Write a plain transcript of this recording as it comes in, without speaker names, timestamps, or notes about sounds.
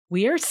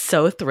We are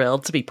so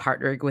thrilled to be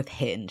partnering with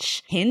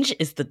Hinge. Hinge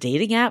is the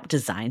dating app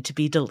designed to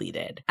be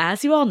deleted.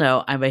 As you all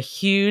know, I'm a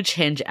huge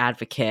Hinge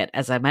advocate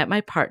as I met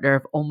my partner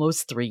of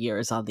almost 3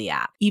 years on the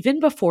app.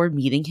 Even before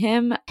meeting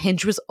him,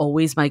 Hinge was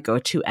always my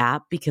go-to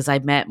app because I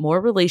met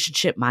more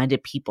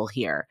relationship-minded people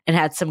here and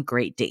had some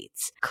great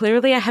dates.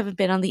 Clearly, I haven't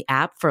been on the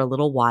app for a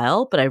little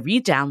while, but I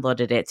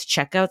re-downloaded it to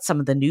check out some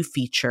of the new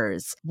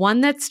features. One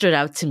that stood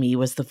out to me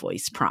was the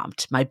voice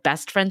prompt, my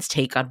best friend's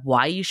take on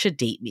why you should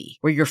date me,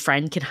 where your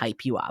friend can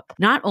hype you up.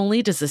 Not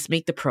only does this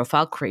make the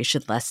profile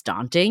creation less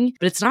daunting,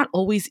 but it's not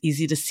always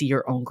easy to see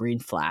your own green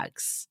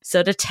flags.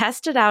 So to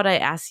test it out, I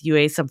asked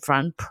Yue some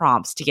fun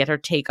prompts to get her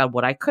take on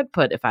what I could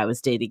put if I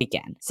was dating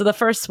again. So the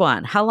first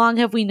one, how long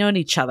have we known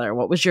each other?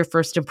 What was your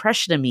first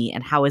impression of me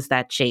and how has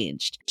that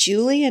changed?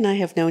 Julie and I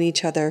have known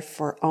each other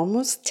for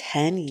almost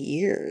 10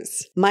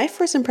 years. My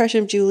first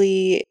impression of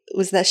Julie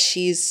was that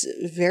she's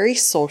very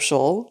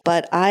social,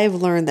 but I've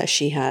learned that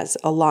she has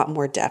a lot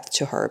more depth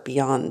to her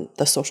beyond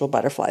the social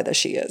butterfly that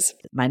she is.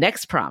 My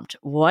next prompt,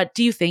 what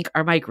do you think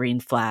are my green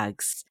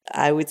flags?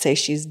 I would say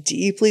she's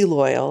deeply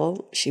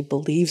loyal. She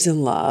believes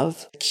in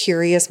love,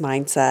 curious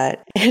mindset,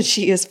 and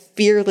she is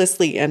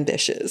fearlessly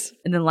ambitious.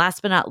 And then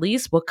last but not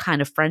least, what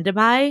kind of friend am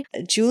I?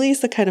 Julie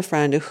is the kind of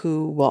friend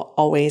who will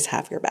always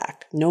have your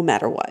back, no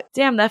matter what.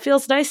 Damn, that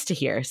feels nice to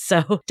hear.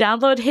 So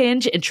download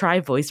Hinge and try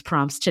voice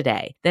prompts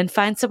today. Then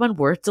find someone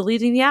worth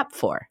deleting the app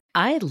for.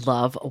 I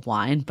love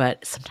wine,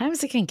 but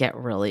sometimes it can get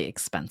really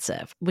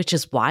expensive, which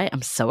is why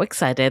I'm so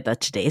excited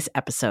that today's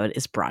episode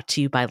is brought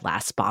to you by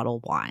Last Bottle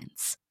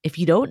Wines. If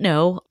you don't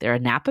know, they're a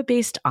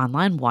Napa-based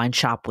online wine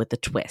shop with a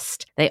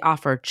twist. They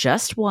offer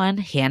just one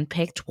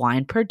hand-picked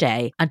wine per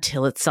day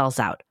until it sells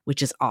out,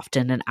 which is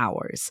often in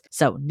hours.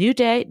 So new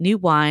day, new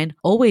wine,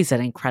 always at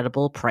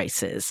incredible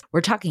prices.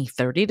 We're talking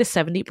 30 to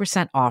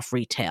 70% off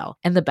retail.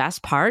 And the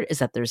best part is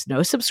that there's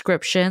no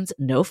subscriptions,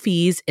 no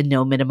fees, and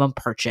no minimum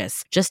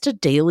purchase. Just a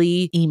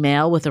daily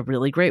email with a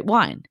really great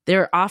wine.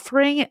 They're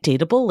offering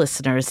Dateable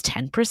listeners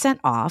 10%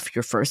 off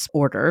your first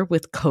order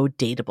with code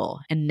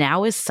Dateable. And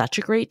now is such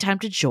a great time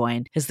to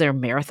join as their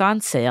marathon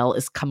sale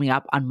is coming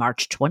up on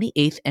March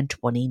 28th and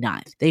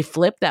 29th. They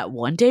flip that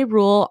one-day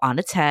rule on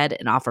its head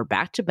and offer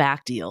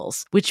back-to-back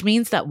deals, which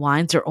means that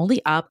wines are only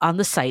up on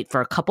the site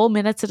for a couple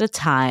minutes at a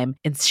time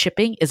and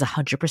shipping is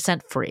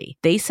 100% free.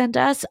 They sent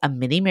us a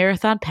mini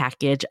marathon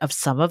package of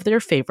some of their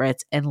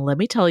favorites, and let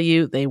me tell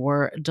you, they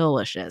were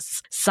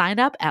delicious. Sign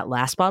up at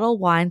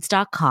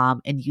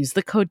lastbottlewines.com and use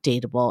the code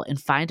Dateable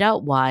and find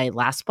out why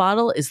Last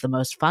Bottle is the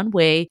most fun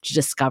way to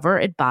discover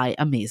and buy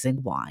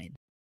amazing wine.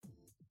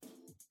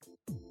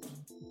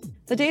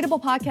 The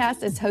Dateable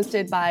podcast is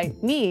hosted by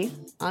me.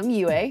 I'm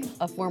Yue,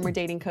 a former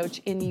dating coach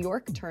in New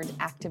York turned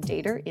active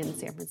dater in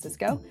San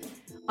Francisco.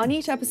 On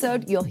each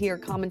episode, you'll hear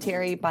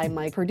commentary by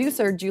my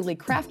producer, Julie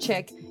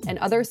Kraftchick, and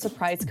other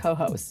surprise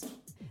co-hosts.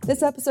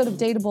 This episode of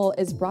Dateable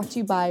is brought to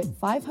you by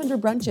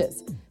 500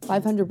 Brunches.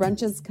 500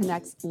 Brunches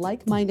connects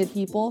like-minded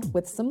people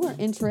with similar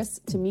interests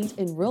to meet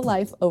in real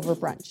life over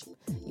brunch.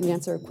 You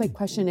answer a quick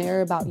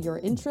questionnaire about your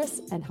interests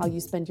and how you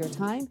spend your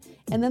time,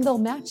 and then they'll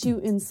match you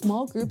in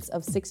small groups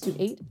of 6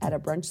 to 8 at a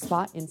brunch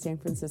spot in San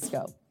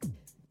Francisco.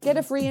 Get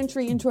a free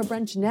entry into a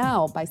brunch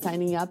now by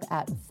signing up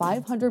at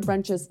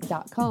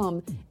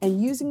 500brunches.com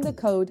and using the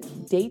code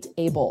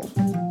DATEABLE.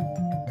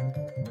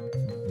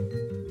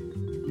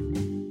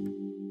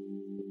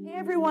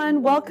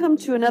 Everyone, welcome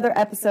to another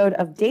episode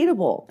of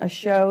Dateable, a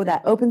show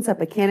that opens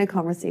up a candid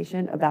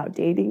conversation about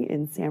dating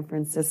in San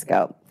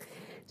Francisco.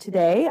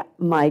 Today,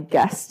 my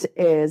guest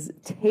is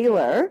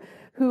Taylor,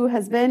 who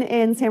has been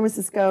in San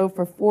Francisco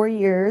for 4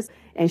 years,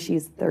 and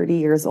she's 30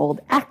 years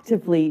old,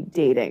 actively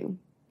dating.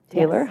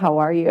 Taylor, yes. How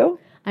are you?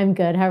 I'm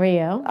good. How are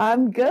you?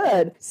 I'm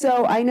good.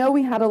 So I know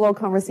we had a little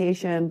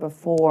conversation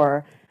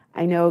before.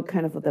 I know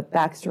kind of the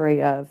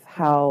backstory of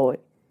how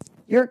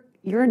you're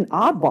an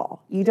oddball.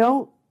 You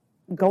don't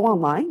go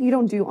online? You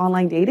don't do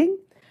online dating?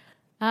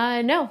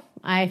 No,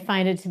 I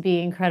find it to be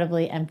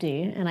incredibly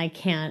empty and I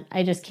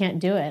just can't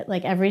do it.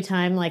 Like every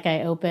time I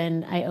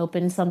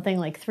opened something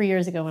like 3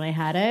 years ago when I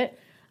had it,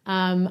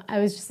 I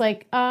was just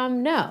like,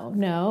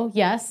 no,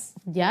 yes,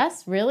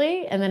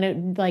 really? And then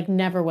it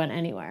never went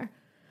anywhere.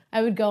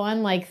 I would go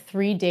on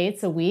 3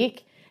 dates a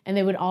week and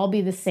they would all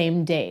be the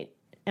same date.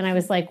 And I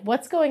was like,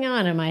 what's going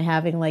on? Am I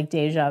having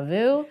deja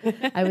vu?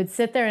 I would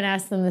sit there and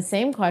ask them the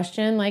same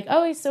question,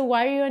 oh, so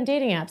why are you on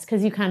dating apps?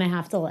 Because you kind of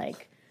have to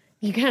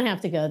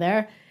go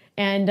there.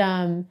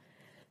 And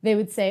they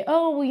would say,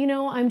 oh,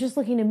 well, I'm just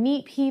looking to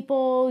meet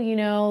people,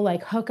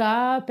 hook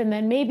up and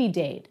then maybe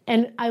date.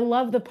 And I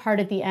love the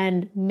part at the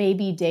end,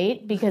 maybe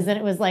date, because then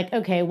it was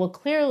okay, well,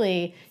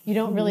 clearly you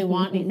don't really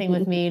want anything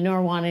with me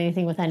nor want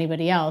anything with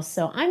anybody else.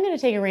 So I'm going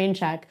to take a rain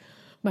check.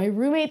 My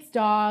roommate's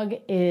dog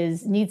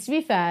needs to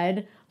be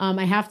fed.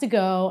 I have to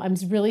go. I'm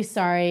really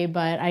sorry,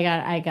 but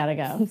I gotta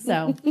go.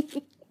 So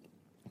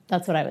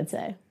that's what I would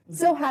say.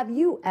 So have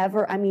you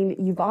ever,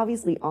 you've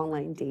obviously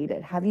online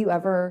dated. Have you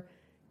ever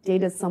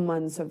dated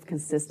someone sort of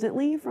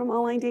consistently from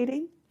online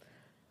dating?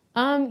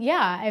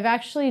 Yeah, I've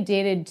actually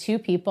dated 2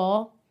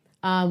 people.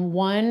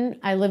 One,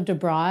 I lived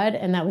abroad,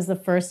 and that was the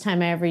first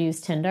time I ever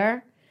used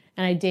Tinder.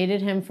 And I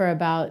dated him for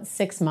about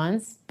 6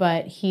 months,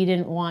 but he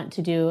didn't want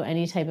to do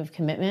any type of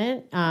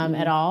commitment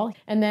at all.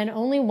 And then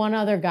only one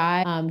other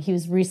guy, he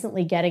was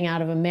recently getting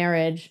out of a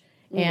marriage,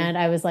 and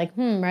I was like,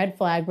 red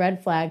flag,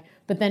 red flag.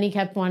 But then he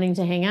kept wanting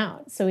to hang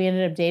out. So we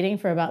ended up dating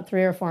for about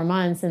 3 or 4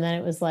 months, and then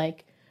it was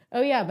like,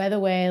 oh yeah, by the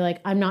way, like,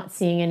 I'm not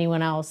seeing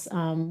anyone else.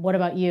 What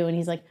about you? And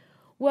he's like,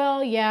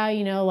 well, yeah,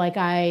 you know, like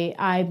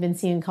I've been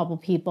seeing a couple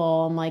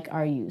people. I'm like,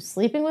 are you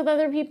sleeping with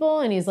other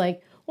people? And he's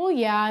like, well,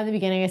 yeah, in the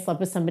beginning I slept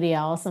with somebody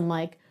else. I'm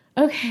like,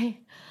 okay,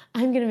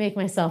 I'm going to make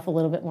myself a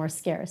little bit more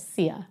scarce.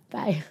 See ya.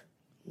 Bye.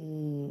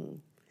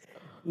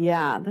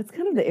 Yeah, that's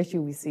kind of the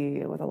issue we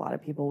see with a lot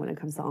of people when it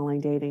comes to online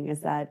dating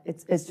is that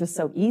it's just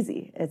so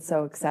easy. It's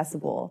so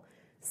accessible.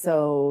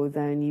 So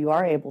then you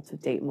are able to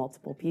date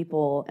multiple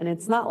people. And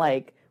it's not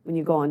like when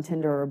you go on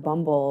Tinder or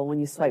Bumble, when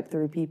you swipe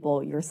through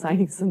people, you're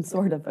signing some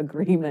sort of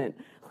agreement.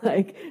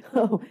 Like,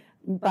 oh,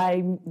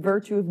 by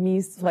virtue of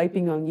me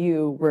swiping on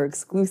you, we're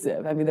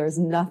exclusive. I mean, there's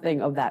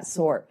nothing of that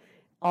sort.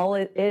 All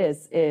it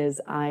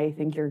is I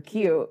think you're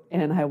cute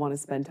and I want to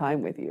spend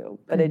time with you.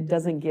 But it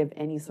doesn't give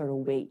any sort of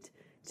weight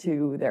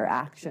to their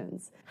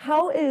actions.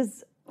 How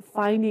is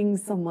finding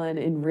someone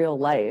in real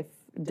life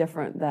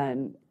different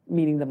than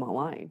meeting them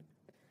online?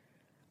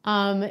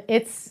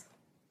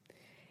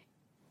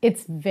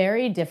 It's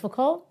very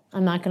difficult.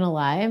 I'm not going to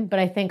lie, but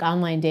I think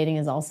online dating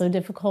is also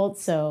difficult.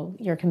 So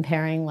you're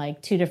comparing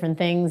like two different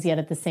things, yet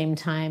at the same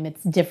time,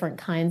 it's different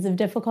kinds of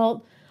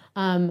difficult.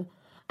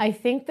 I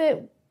think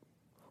that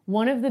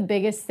one of the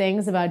biggest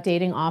things about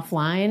dating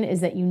offline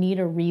is that you need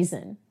a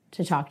reason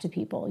to talk to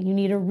people. You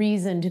need a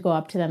reason to go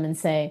up to them and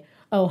say,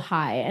 oh,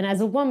 hi. And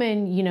as a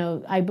woman, you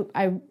know,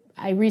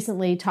 I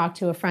recently talked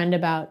to a friend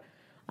about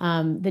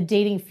the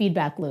dating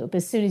feedback loop.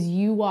 As soon as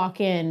you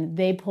walk in,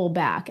 they pull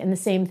back. And the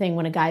same thing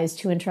when a guy is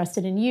too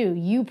interested in you,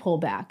 you pull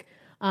back.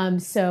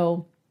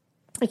 So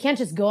I can't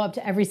just go up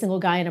to every single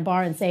guy in a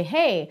bar and say,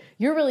 hey,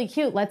 you're really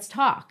cute. Let's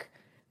talk.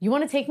 You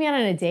want to take me out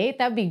on a date?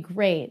 That'd be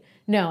great.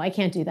 No, I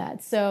can't do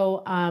that.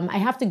 So I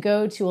have to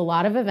go to a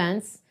lot of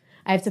events.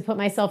 I have to put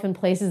myself in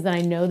places that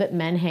I know that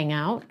men hang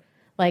out.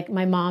 Like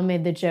my mom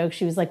made the joke.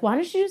 She was like, why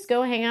don't you just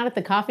go hang out at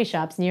the coffee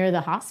shops near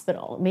the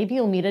hospital? Maybe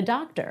you'll meet a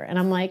doctor. And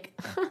I'm like,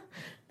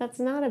 that's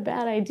not a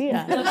bad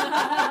idea.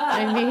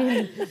 I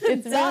mean,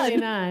 it's really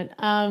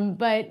not.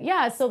 But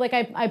yeah, so like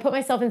I put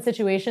myself in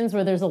situations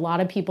where there's a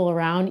lot of people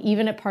around,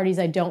 even at parties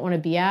I don't want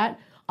to be at.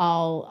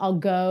 I'll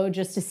go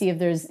just to see if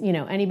there's, you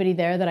know, anybody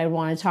there that I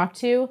want to talk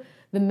to.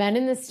 The men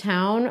in this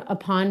town,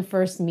 upon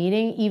first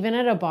meeting, even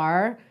at a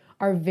bar,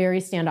 are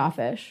very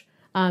standoffish.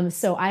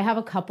 So I have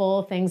a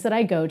couple things that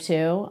I go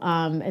to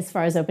as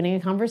far as opening a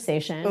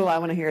conversation. Oh, I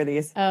want to hear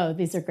these. Oh,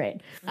 these are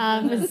great.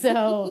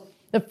 So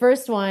the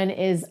first one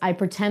is I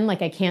pretend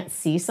like I can't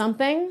see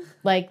something,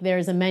 like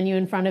there's a menu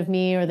in front of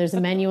me or there's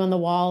a menu on the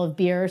wall of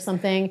beer or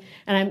something,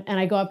 and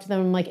I go up to them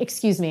and I'm like,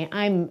 excuse me,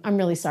 I'm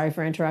really sorry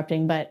for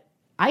interrupting, but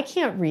I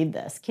can't read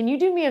this. Can you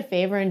do me a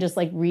favor and just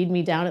like read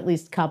me down at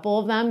least a couple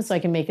of them so I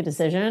can make a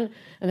decision?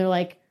 And they're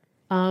like,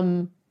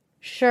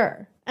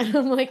 sure. And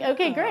I'm like,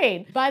 okay,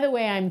 great. By the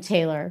way, I'm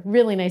Taylor.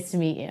 Really nice to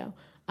meet you.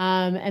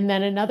 And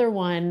then another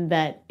one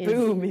that is...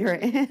 Boom, you're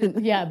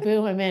in. Yeah,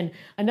 boom, I'm in.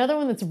 Another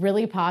one that's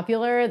really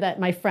popular that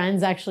my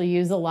friends actually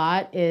use a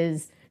lot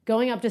is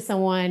going up to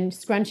someone,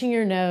 scrunching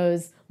your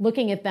nose,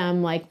 looking at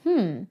them like,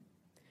 do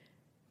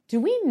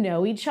we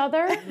know each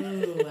other?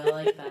 Ooh, I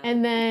like that.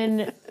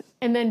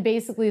 And then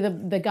basically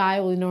the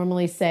guy will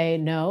normally say,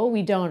 no,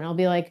 we don't. And I'll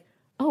be like,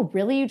 oh,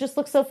 really? You just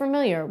look so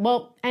familiar.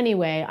 Well,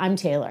 anyway, I'm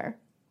Taylor.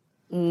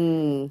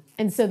 And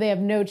so they have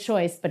no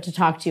choice but to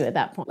talk to you at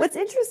that point. What's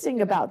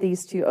interesting about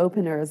these two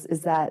openers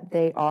is that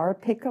they are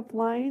pickup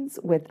lines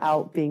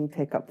without being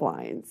pickup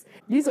lines.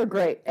 These are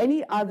great.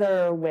 Any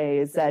other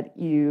ways that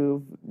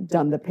you've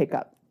done the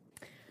pickup?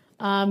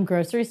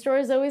 Grocery store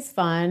is always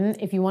fun.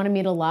 If you want to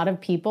meet a lot of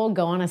people,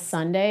 go on a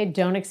Sunday.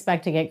 Don't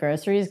expect to get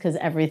groceries because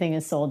everything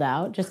is sold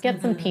out. Just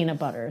get some peanut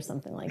butter or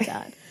something like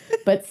that.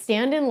 But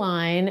stand in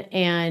line,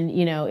 and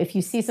you know, if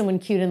you see someone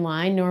cute in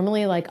line,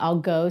 normally like I'll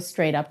go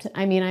straight up to,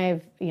 I mean, I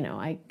have, you know,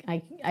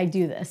 I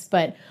do this,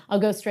 but I'll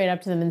go straight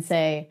up to them and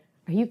say,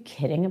 are you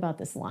kidding about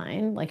this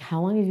line? Like,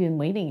 how long have you been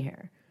waiting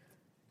here?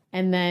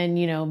 And then,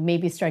 you know,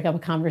 maybe strike up a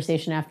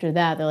conversation after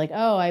that. They're like,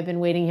 oh, I've been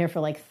waiting here for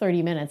like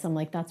 30 minutes. I'm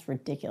like, that's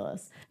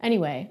ridiculous.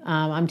 Anyway,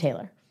 I'm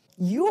Taylor.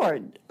 You are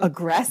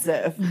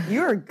aggressive.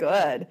 You're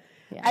good.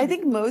 Yeah. I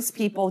think most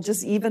people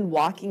just even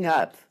walking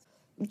up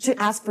to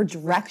ask for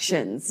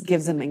directions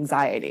gives them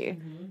anxiety.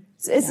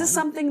 So is this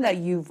something that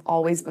you've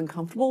always been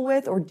comfortable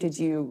with, or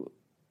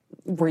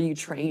were you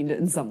trained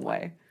in some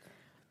way?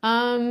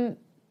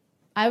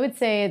 I would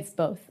say it's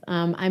both.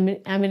 I'm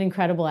an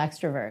incredible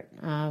extrovert.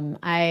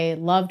 I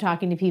love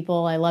talking to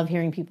people. I love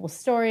hearing people's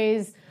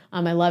stories.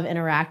 I love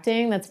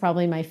interacting. That's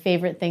probably my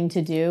favorite thing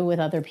to do with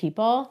other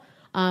people.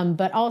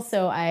 But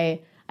also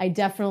I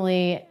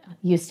definitely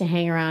used to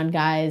hang around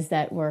guys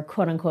that were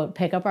quote unquote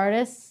pickup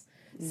artists.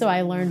 So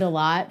I learned a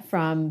lot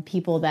from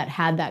people that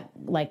had that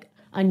like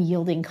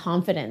unyielding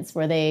confidence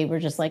where they were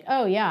just like,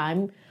 oh yeah,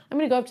 I'm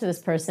going to go up to this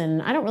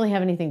person. I don't really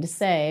have anything to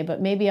say,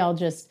 but maybe I'll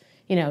just,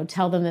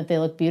 tell them that they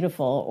look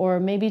beautiful, or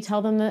maybe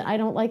tell them that I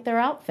don't like their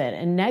outfit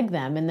and neg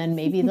them. And then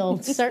maybe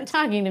they'll start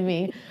talking to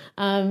me.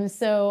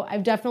 So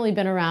I've definitely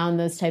been around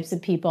those types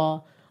of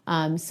people.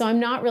 So I'm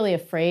not really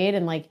afraid.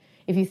 And like,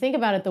 if you think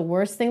about it, the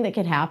worst thing that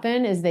could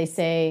happen is they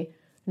say,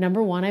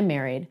 number one, I'm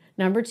married.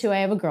 Number two, I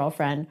have a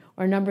girlfriend.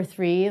 Or number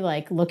three,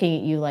 like looking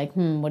at you like,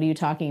 what are you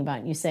talking about?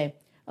 And you say,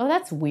 oh,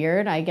 that's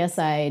weird. I guess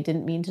I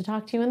didn't mean to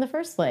talk to you in the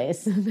first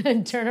place. And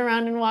then turn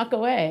around and walk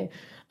away.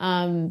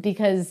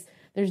 Because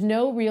there's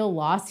no real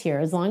loss here.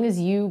 As long as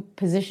you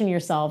position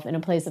yourself in a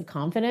place of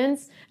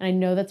confidence, and I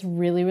know that's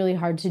really, really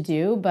hard to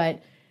do,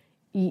 but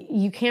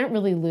you can't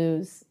really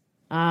lose.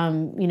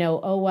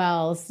 Oh,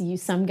 well,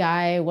 some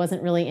guy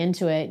wasn't really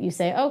into it. You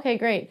say, okay,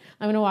 great.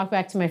 I'm going to walk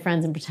back to my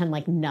friends and pretend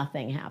like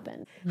nothing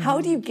happened. How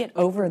do you get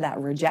over that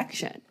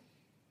rejection?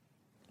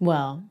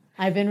 Well,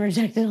 I've been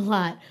rejected a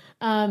lot.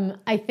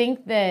 I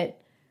think that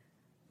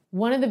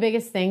one of the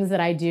biggest things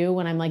that I do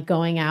when I'm like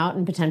going out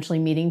and potentially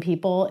meeting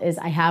people is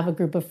I have a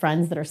group of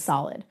friends that are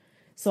solid.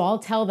 So I'll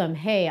tell them,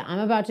 hey, I'm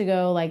about to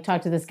go like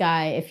talk to this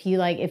guy.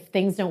 If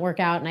things don't work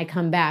out and I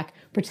come back,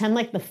 pretend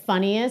like the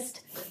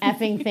funniest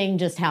effing thing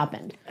just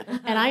happened.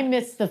 And I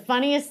missed the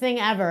funniest thing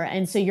ever.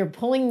 And so you're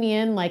pulling me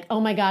in like, oh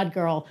my God,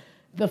 girl,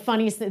 the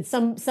funniest thing,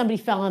 somebody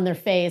fell on their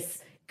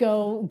face.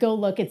 Go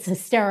look, it's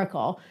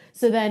hysterical.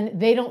 So then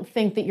they don't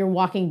think that you're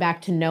walking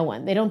back to no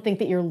one. They don't think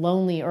that you're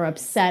lonely or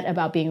upset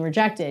about being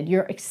rejected.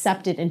 You're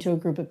accepted into a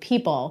group of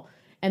people.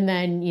 And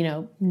then,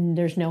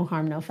 there's no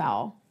harm, no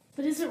foul.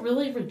 But is it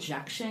really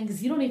rejection?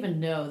 Because you don't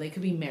even know. They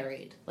could be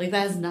married. Like,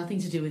 that has nothing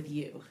to do with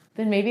you.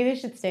 Then maybe they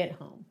should stay at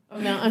home. Oh,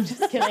 no, I'm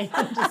just kidding.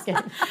 I'm just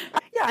kidding.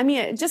 Yeah, I mean,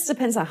 it just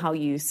depends on how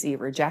you see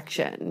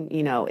rejection.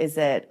 Is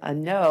it a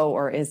no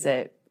or is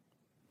it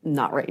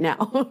not right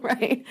now,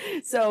 right?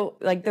 So,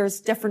 like,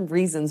 there's different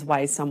reasons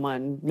why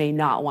someone may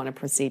not want to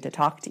proceed to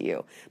talk to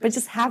you. But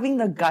just having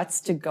the guts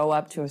to go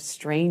up to a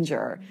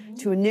stranger,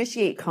 to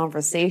initiate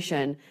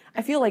conversation,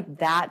 I feel like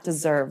that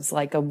deserves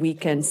like a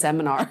weekend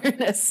seminar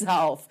in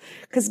itself.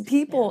 Because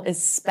people,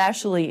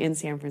 especially in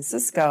San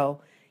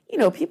Francisco,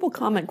 people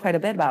comment quite a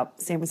bit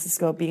about San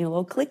Francisco being a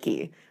little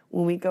cliquey.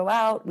 When we go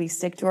out, we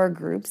stick to our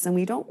groups and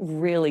we don't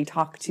really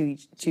talk to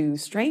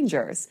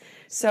strangers.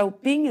 So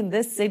being in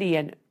this city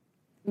and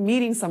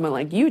meeting someone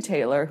like you,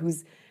 Taylor,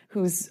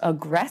 who's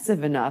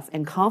aggressive enough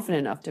and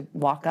confident enough to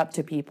walk up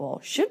to people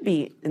should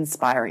be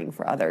inspiring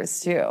for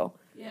others too.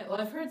 Yeah,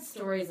 well, I've heard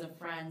stories of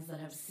friends that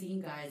have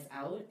seen guys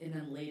out and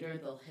then later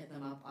they'll hit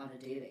them up on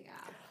a dating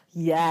app.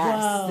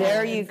 Yes, Whoa.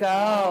 there you go.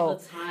 All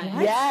the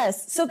time.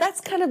 Yes, so that's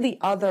kind of the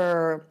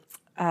other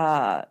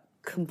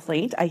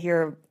complaint I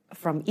hear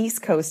from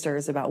East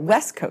Coasters about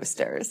West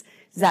Coasters,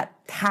 is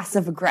that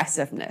passive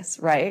aggressiveness,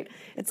 right?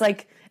 It's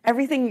like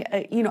everything,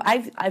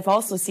 I've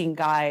also seen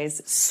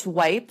guys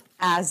swipe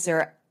as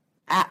they're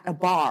at a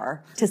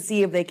bar to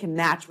see if they can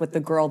match with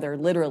the girl they're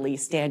literally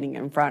standing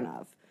in front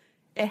of.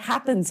 It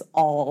happens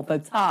all the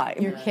time.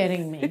 You're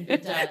kidding me.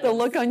 It does. The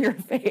look on your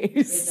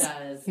face. It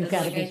does. You've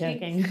got to be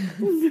joking.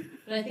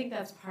 But I think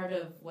that's part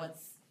of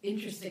what's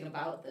interesting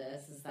about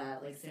this is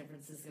that, like, San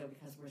Francisco,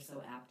 because we're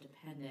so app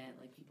dependent,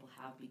 like, people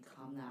have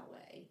become that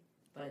way.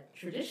 But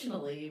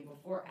traditionally,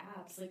 before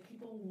apps, like,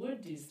 people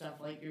would do stuff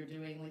like you're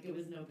doing, like it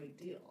was no big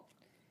deal.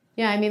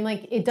 Yeah, I mean,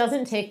 like, it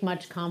doesn't take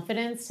much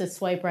confidence to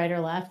swipe right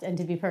or left. And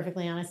to be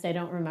perfectly honest, I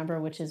don't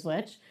remember which is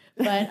which.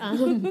 But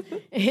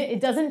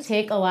it doesn't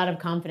take a lot of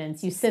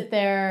confidence. You sit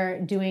there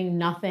doing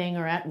nothing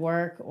or at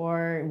work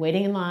or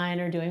waiting in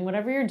line or doing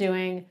whatever you're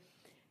doing,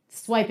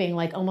 swiping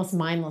like almost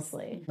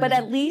mindlessly. But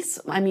at least,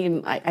 I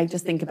mean, I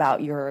just think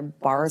about your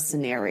bar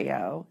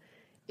scenario.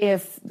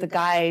 If the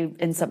guy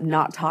ends up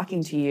not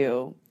talking to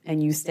you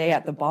and you stay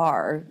at the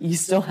bar, you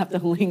still have to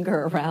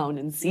linger around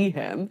and see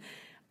him.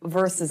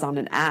 Versus on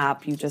an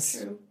app, you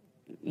just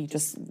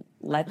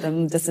let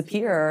them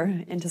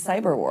disappear into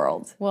cyber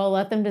world. Well,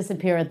 let them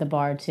disappear at the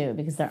bar too,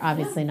 because they're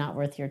obviously not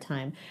worth your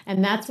time.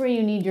 And that's where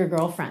you need your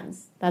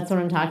girlfriends. That's what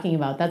I'm talking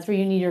about. That's where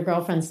you need your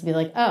girlfriends to be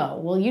like, oh,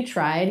 well, you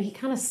tried. He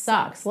kind of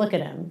sucks. Look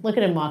at him. Look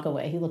at him walk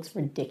away. He looks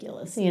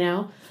ridiculous,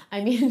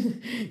 I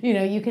mean,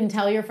 you can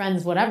tell your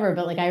friends whatever,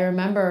 but like I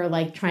remember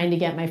like trying to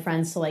get my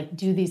friends to like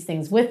do these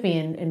things with me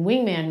and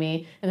wingman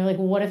me. And they're like,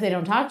 well, what if they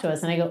don't talk to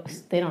us? And I go,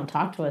 they don't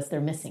talk to us.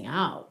 They're missing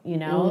out,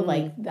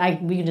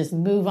 Like we can just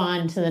move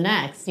on to the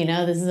next,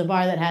 This is a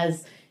bar that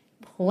has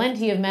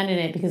plenty of men in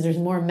it because there's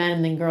more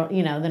men than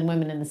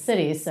women in the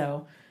city.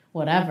 So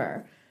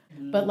whatever.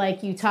 But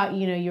like you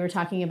were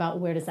talking about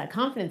where does that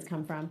confidence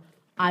come from?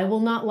 I will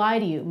not lie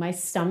to you. My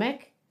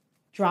stomach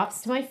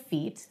drops to my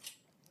feet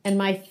and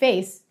my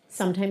face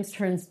sometimes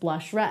turns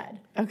blush red.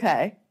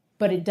 Okay.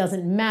 But it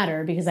doesn't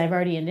matter because I've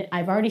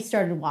already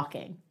started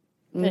walking.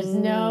 There's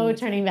no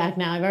turning back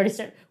now. I've already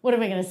started. What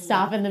am I going to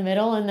stop in the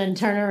middle and then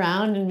turn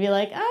around and be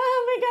like,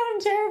 oh my God,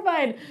 I'm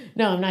terrified.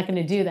 No, I'm not going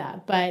to do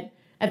that. But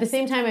at the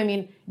same time, I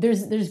mean,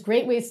 there's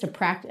great ways to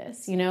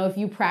practice. If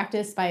you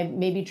practice by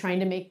maybe trying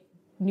to make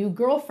new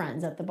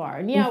girlfriends at the bar.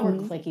 And yeah, we're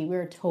cliquey.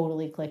 We're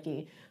totally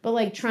cliquey. But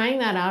like trying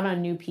that out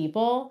on new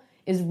people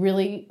is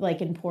really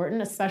like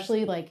important,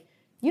 especially like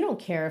you don't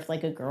care if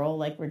like a girl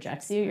like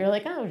rejects you. You're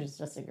like, oh, she's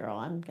just a girl.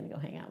 I'm going to go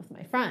hang out with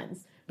my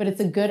friends. But it's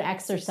a good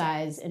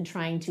exercise in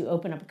trying to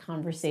open up a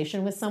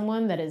conversation with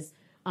someone that is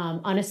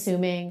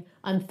unassuming,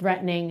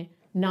 unthreatening,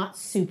 not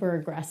super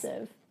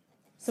aggressive.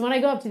 So when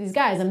I go up to these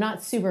guys, I'm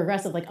not super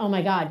aggressive, like, oh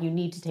my God, you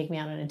need to take me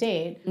out on a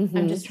date.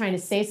 I'm just trying to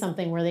say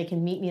something where they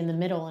can meet me in the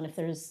middle. And if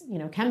there's,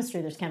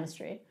 chemistry, there's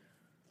chemistry.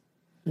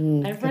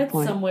 I've read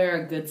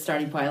somewhere a good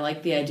starting point. I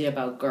like the idea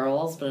about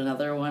girls, but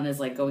another one is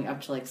like going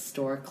up to like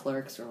store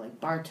clerks or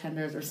like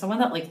bartenders or someone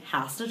that like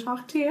has to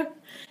talk to you.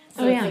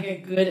 So it's like a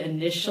good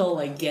initial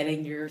like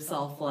getting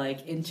yourself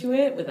like into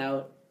it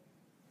without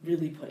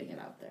really putting it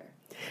out there.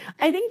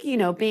 I think,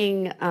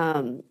 being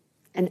an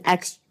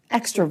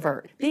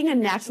extrovert, being a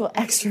natural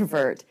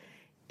extrovert,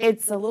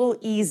 it's a little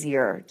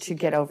easier to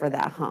get over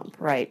that hump,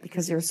 right?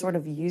 Because you're sort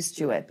of used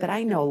to it. But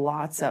I know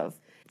lots of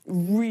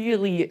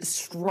really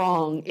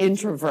strong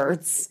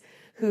introverts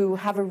who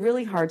have a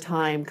really hard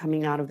time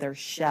coming out of their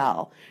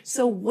shell.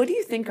 So what do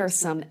you think are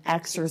some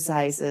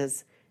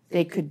exercises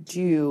they could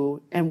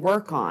do and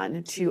work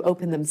on to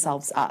open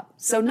themselves up?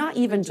 So not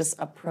even just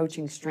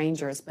approaching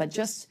strangers, but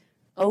just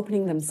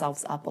opening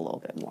themselves up a little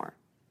bit more.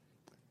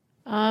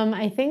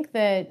 I think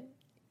that,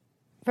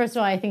 first of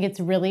all, I think it's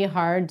really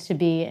hard to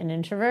be an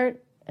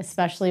introvert,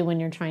 especially when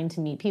you're trying to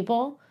meet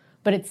people,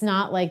 but it's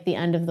not like the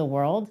end of the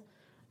world.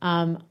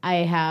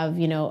 I have,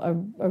 a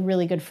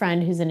really good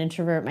friend who's an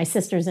introvert. My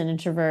sister's an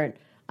introvert.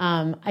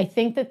 I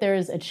think that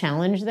there's a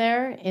challenge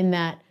there in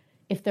that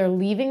if they're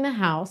leaving the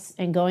house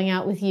and going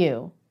out with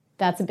you,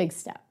 that's a big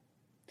step.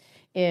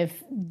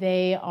 If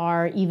they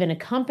are even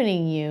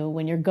accompanying you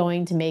when you're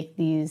going to make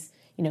these,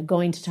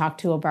 going to talk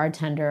to a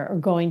bartender or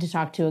going to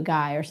talk to a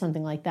guy or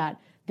something like that,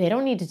 they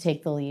don't need to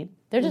take the lead.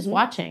 They're just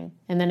watching.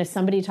 And then if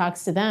somebody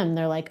talks to them,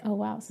 they're like, oh,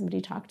 wow,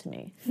 somebody talked to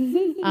me.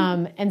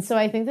 And so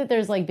I think that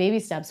there's like baby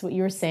steps. What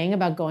you were saying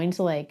about going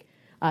to like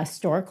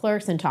store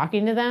clerks and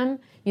talking to them,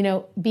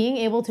 being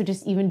able to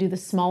just even do the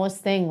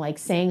smallest thing, like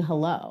saying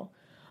hello.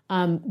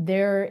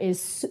 There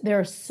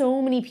are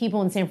so many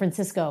people in San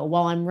Francisco.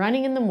 While I'm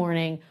running in the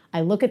morning, I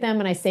look at them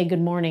and I say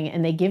good morning,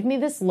 and they give me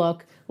this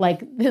look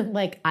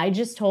like I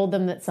just told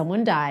them that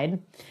someone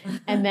died,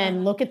 and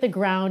then look at the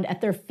ground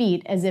at their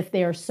feet as if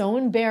they are so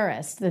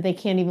embarrassed that they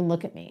can't even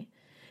look at me.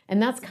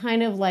 And that's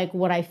kind of like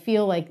what I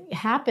feel like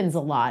happens a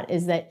lot,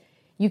 is that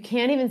you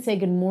can't even say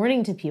good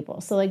morning to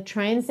people. So like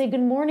try and say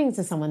good morning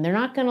to someone. They're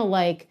not going to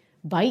like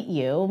bite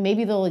you.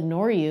 Maybe they'll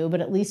ignore you,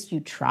 but at least you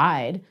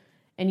tried.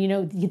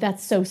 And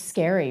that's so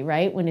scary,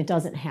 right? When it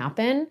doesn't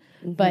happen.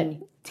 But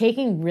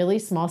taking really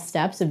small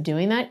steps of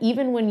doing that,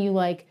 even when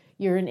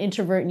you're an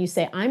introvert and you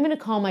say, I'm going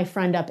to call my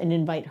friend up and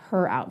invite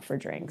her out for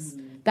drinks.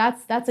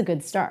 That's a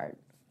good start.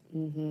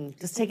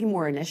 Just taking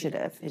more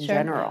initiative in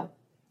general.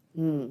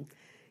 You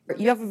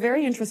have a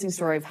very interesting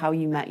story of how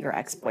you met your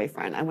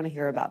ex-boyfriend. I want to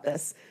hear about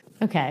this.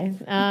 Okay.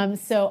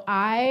 So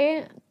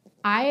I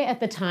at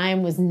the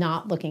time was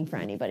not looking for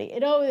anybody.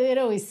 It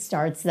always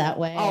starts that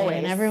way. Always.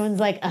 And everyone's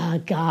like, oh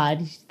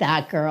God,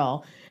 that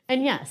girl.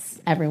 And yes,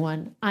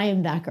 everyone, I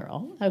am that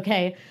girl.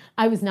 Okay.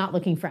 I was not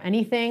looking for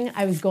anything.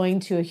 I was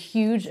going to a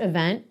huge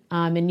event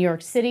in New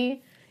York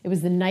City. It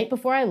was the night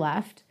before I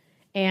left.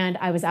 And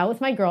I was out with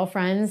my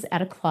girlfriends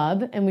at a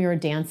club and we were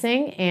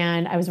dancing,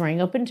 and I was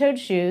wearing open-toed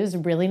shoes,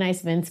 really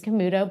nice Vince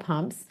Camuto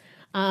pumps.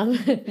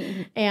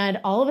 And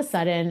all of a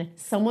sudden,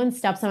 someone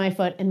steps on my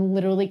foot and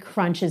literally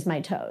crunches my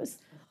toes.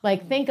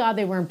 Like, thank God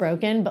they weren't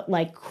broken, but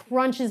like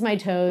crunches my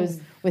toes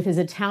with his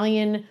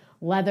Italian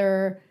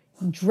leather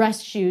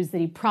dress shoes that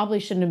he probably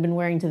shouldn't have been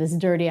wearing to this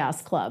dirty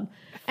ass club.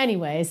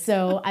 Anyway,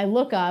 so I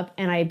look up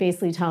and I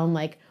basically tell him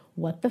like,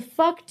 what the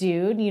fuck,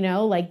 dude?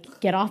 Like,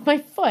 get off my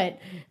foot.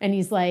 And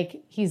he's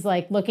like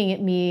looking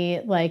at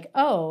me like,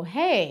 oh,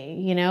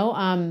 hey,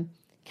 can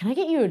I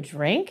get you a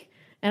drink?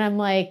 And I'm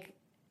like,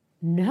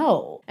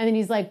 no. And then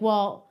he's like,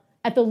 well,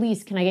 at the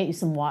least, can I get you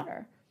some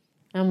water?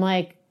 And I'm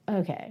like,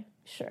 okay,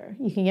 sure.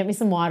 You can get me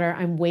some water.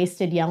 I'm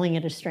wasted yelling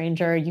at a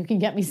stranger. You can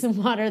get me some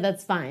water.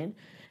 That's fine.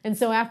 And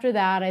so after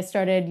that, I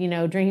started,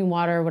 drinking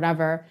water or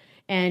whatever.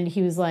 And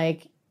he was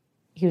like,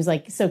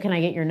 so can I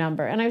get your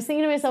number? And I was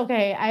thinking to myself,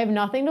 okay, I have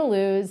nothing to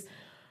lose.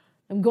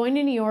 I'm going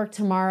to New York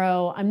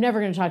tomorrow. I'm never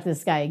going to talk to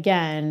this guy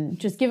again.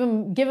 Just give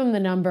him the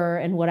number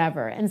and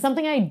whatever. And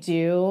something I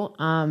do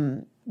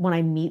when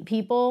I meet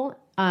people,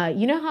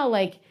 you know how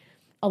like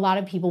a lot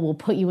of people will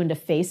put you into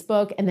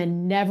Facebook and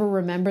then never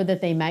remember that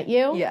they met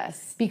you?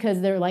 Yes.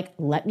 Because they're like,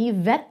 let me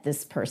vet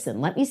this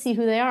person. Let me see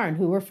who they are and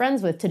who we're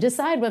friends with to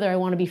decide whether I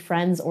want to be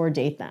friends or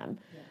date them.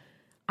 Yeah.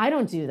 I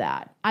don't do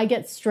that. I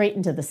get straight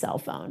into the cell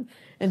phone.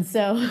 And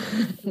so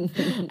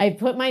I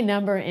put my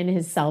number in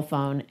his cell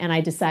phone and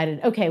I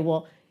decided, okay,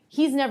 well,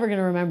 he's never going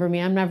to remember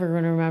me. I'm never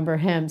going to remember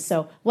him.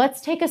 So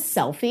let's take a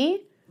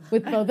selfie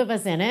with both of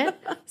us in it.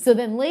 So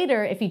then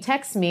later, if he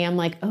texts me, I'm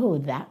like, oh,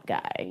 that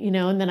guy,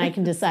 and then I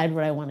can decide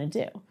what I want to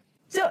do.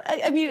 So,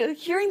 I mean,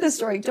 hearing this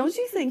story, don't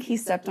you think he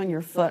stepped on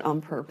your foot on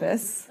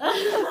purpose?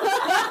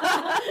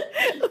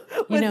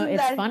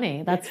 It's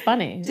funny. That's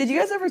funny. Did you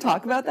guys ever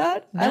talk about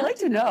that? No. I'd like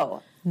to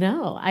know.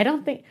 No, I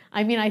don't think,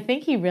 I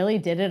think he really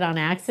did it on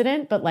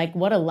accident, but like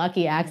what a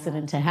lucky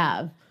accident to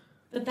have.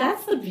 But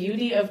that's the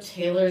beauty of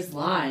Taylor's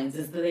lines,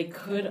 is that they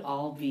could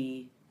all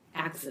be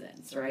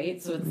accidents,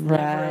 right? So it's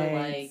never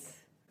like,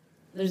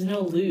 there's no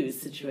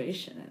lose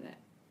situation in it.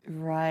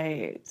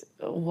 Right.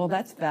 Well,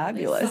 that's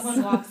fabulous. Like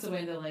someone walks away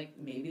and they're like,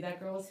 maybe that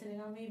girl was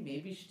hitting on me.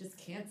 Maybe she just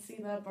can't see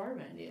that bar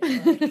menu.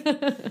 Like,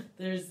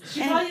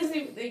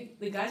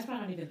 the guy's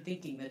probably not even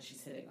thinking that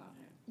she's hitting on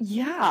her.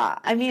 Yeah.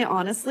 I mean,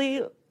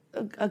 honestly,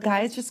 a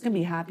guy is just going to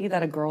be happy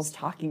that a girl's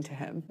talking to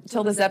him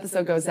until this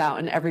episode goes out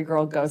and every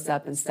girl goes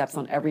up and steps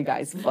on every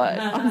guy's foot.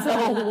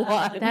 Until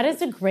what? That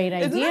is a great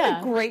idea. Isn't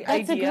that a great idea?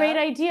 That's a great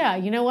idea.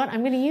 You know what? I'm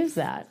going to use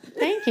that.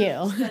 Thank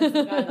you. Send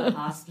the guy to the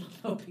hospital.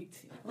 No big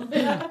deal.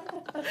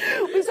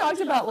 We talked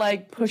about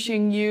like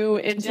pushing you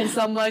into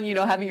someone,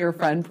 having your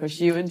friend push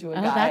you into a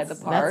guy at the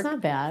park. That's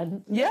not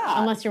bad. Yeah.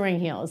 Unless you're wearing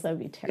heels. That would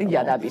be terrible.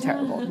 Yeah, that'd be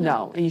terrible.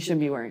 No, and you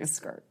shouldn't be wearing a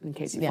skirt in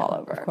case you fall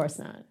over. Of course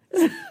not.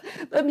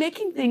 But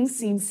making things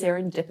seem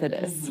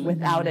serendipitous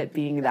without it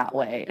being that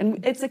way.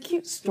 And it's a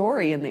cute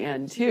story in the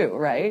end too,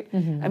 right?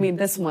 I mean,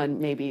 this one,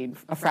 maybe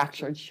a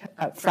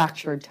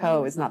fractured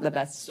toe is not the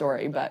best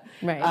story, but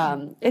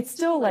it's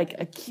still like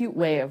a cute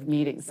way of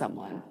meeting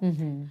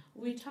someone.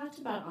 We talked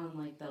about on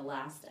like the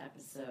last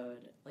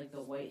episode, like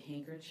the white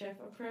handkerchief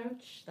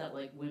approach that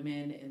like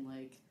women in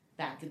like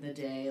back in the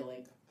day,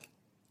 like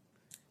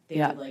they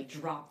would like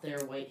drop their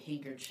white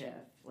handkerchief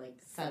like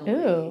subtly.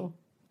 Ooh,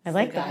 I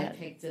like that. The guy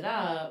picked it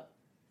up,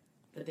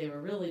 but they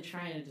were really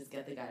trying to just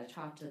get the guy to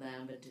talk to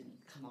them, but didn't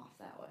come off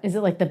that way. Is it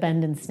like the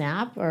bend and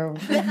snap, or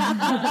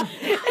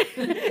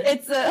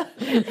it's the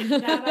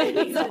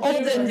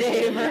olden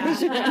day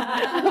version?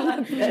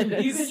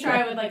 You can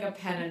try with like a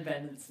pen and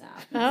bend and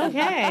snap.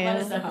 Okay, let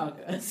us know how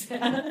it goes.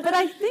 But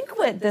I think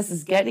what this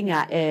is getting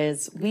at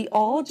is we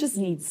all just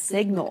need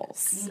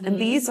signals, and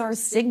these are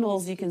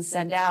signals you can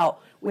send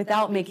out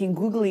without making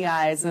googly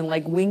eyes and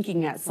like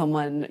winking at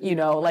someone,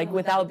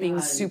 without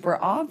being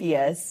super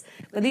obvious.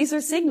 But these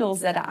are signals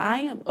that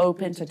I am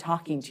open to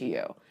talking to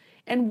you.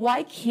 And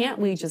why can't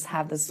we just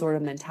have this sort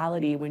of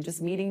mentality when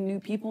just meeting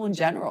new people in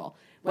general,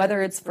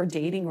 whether it's for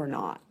dating or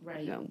not?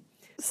 Right.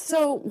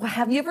 So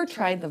have you ever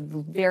tried the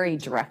very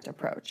direct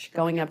approach,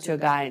 going up to a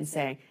guy and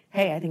saying,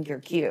 hey, I think you're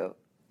cute.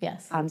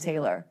 Yes. I'm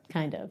Taylor.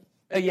 Kind of.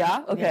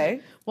 Yeah? Okay.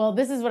 Yeah. Well,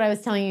 this is what I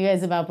was telling you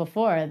guys about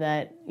before,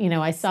 that,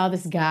 I saw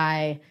this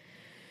guy,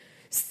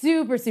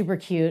 super, super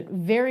cute,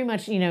 very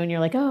much, and you're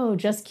like, oh,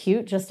 just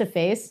cute, just a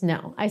face.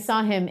 No, I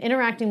saw him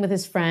interacting with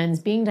his friends,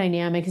 being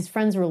dynamic. His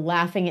friends were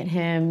laughing at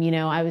him.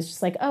 I was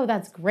just like, oh,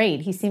 that's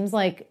great. He seems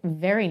like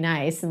very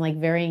nice and like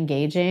very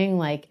engaging.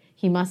 Like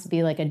he must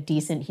be like a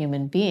decent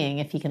human being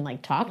if he can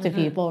like talk to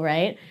people,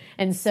 right?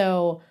 And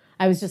so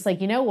I was just like,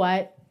 you know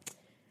what?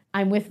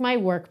 I'm with my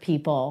work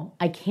people.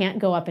 I can't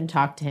go up and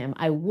talk to him.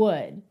 I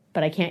would,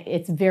 but I can't.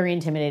 It's very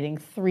intimidating.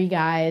 3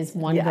 guys,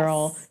 1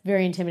 girl,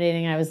 very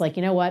intimidating. And I was like,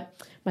 you know what?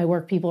 My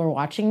work people are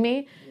watching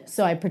me. Yeah.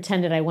 So I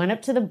pretended I went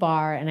up to the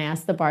bar and I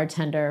asked the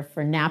bartender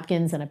for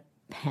napkins and a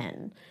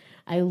pen.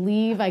 I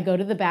leave. I go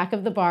to the back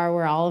of the bar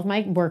where all of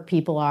my work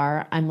people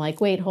are. I'm like,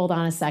 wait, hold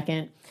on a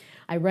second.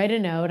 I write a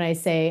note. I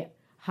say,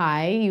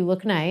 hi, you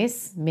look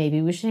nice.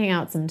 Maybe we should hang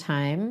out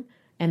sometime.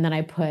 And then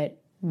I put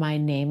my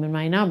name and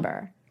my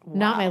number. Wow.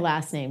 Not my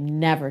last name,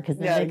 never, because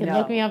they could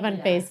look me up on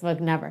Facebook,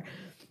 never.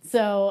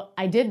 So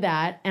I did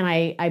that, and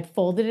I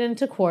folded it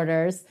into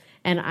quarters,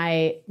 and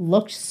I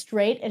looked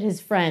straight at his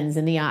friends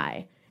in the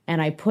eye,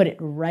 and I put it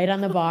right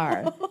on the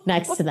bar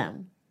next to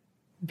them,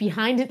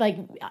 behind it, like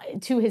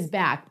to his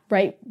back,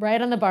 right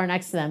on the bar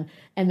next to them,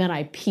 and then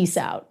I peace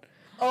out.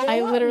 Oh,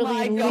 I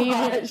literally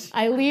leave.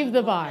 I leave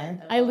the bar.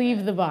 I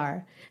leave the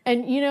bar.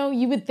 And,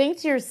 you would think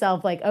to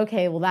yourself, like,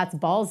 okay, well, that's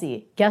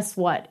ballsy. Guess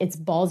what? It's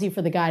ballsy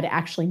for the guy to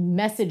actually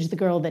message the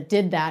girl that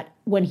did that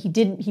when he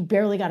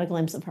barely got a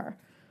glimpse of her.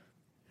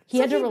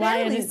 He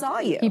barely saw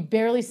you. He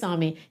barely saw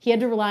me. He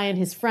had to rely on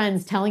his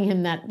friends telling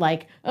him that,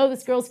 like, oh,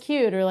 this girl's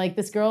cute, or like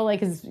this girl,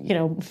 like, is,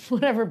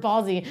 whatever,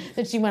 ballsy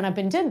that she went up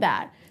and did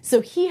that. So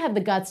he had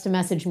the guts to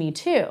message me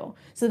too.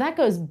 So that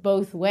goes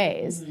both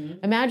ways.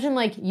 Mm-hmm. Imagine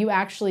like you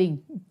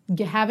actually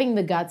having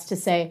the guts to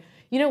say,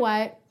 you know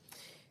what?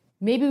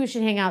 Maybe we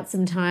should hang out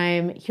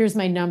sometime. Here's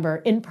my number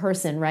in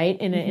person, right?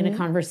 In a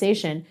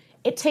conversation.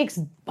 It takes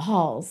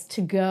balls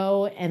to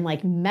go and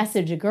like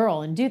message a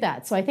girl and do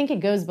that. So I think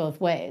it goes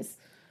both ways.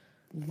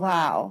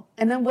 Wow.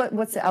 And then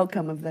what's the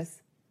outcome of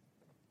this?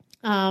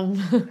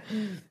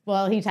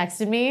 Well, he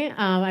texted me.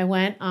 I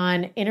went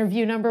on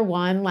interview number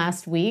 1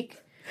 last week.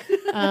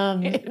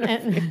 And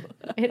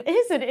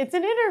it's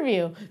an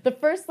interview. The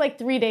first like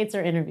 3 dates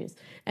are interviews.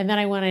 And then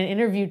I went on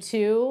interview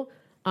 2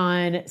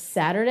 on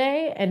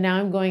Saturday, and now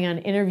I'm going on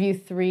interview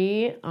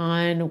 3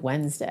 on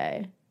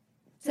Wednesday.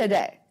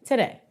 Today.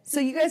 So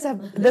you guys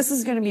this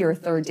is going to be your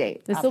 3rd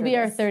date. This will be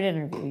our 3rd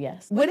interview,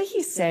 yes. What did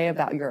he say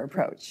about your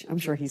approach? I'm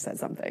sure he said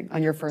something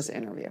on your first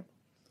interview.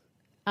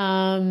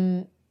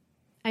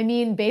 I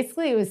mean,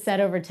 basically it was said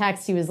over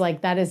text. He was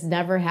like, that has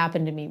never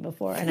happened to me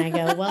before. And I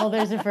go, well,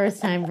 there's a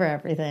first time for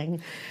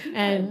everything.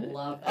 And I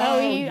love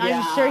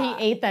I'm sure he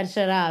ate that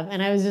shit up.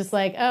 And I was just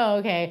like, oh,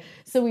 okay.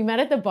 So we met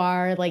at the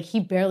bar. Like, he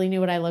barely knew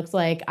what I looked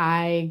like.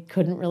 I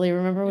couldn't really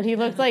remember what he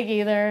looked like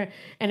either.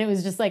 And it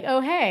was just like, oh,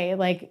 hey,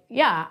 like,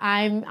 yeah,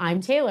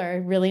 I'm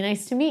Taylor. Really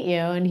nice to meet you.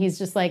 And he's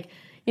just like,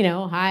 you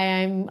know,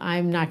 hi,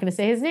 I'm not going to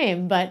say his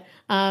name, but,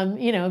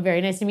 you know,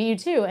 very nice to meet you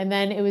too. And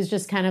then it was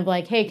just kind of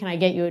like, hey, can I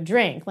get you a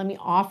drink? Let me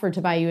offer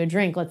to buy you a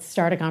drink. Let's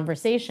start a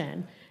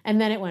conversation.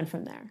 And then it went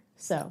from there.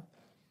 So.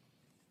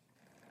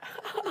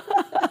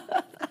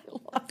 I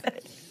love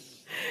it.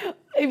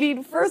 I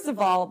mean, first of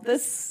all,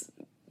 this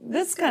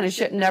kind of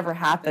shit never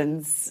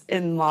happens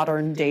in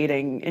modern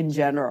dating in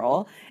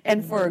general.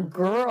 And for a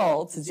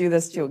girl to do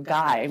this to a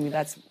guy, I mean,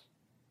 that's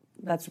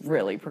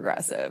really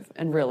progressive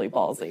and really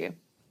ballsy.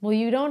 Well,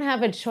 you don't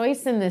have a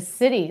choice in this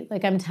city.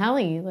 Like, I'm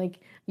telling you, like,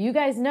 you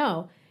guys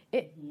know,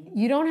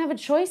 you don't have a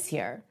choice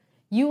here.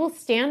 You will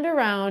stand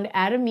around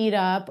at a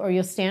meetup, or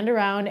you'll stand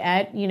around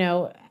at, you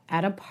know,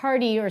 at a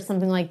party or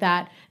something like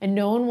that, and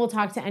no one will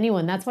talk to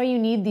anyone. That's why you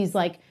need these,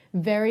 like,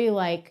 very,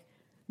 like,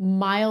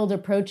 mild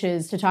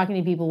approaches to talking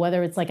to people,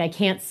 whether it's like, I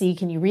can't see,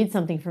 can you read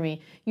something for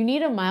me? You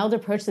need a mild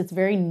approach that's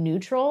very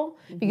neutral,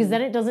 because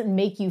then it doesn't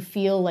make you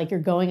feel like you're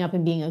going up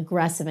and being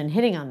aggressive and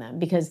hitting on them.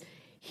 Because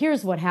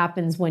here's what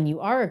happens when you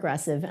are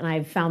aggressive, and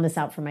I've found this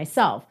out for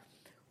myself.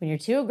 When you're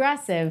too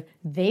aggressive,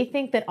 they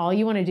think that all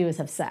you want to do is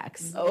have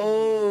sex.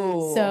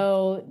 Oh.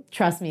 So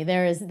trust me,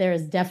 there is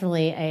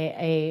definitely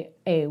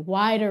a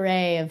wide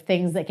array of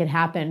things that could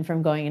happen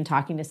from going and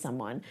talking to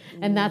someone.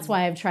 And that's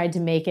why I've tried to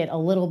make it a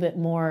little bit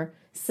more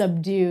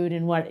subdued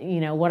in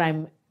what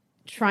I'm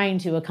trying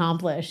to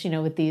accomplish,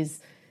 with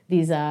these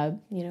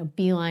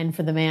beeline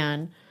for the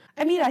man.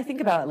 I mean, I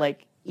think about it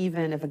like,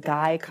 even if a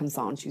guy comes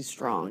on too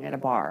strong at a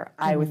bar,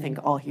 I would think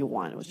all he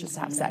wanted was just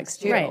to have sex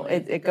too.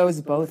 Right. It goes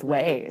both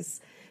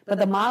ways. But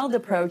the mild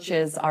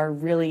approaches are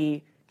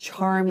really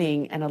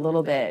charming and a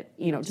little bit,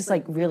 just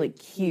like really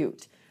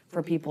cute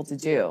for people to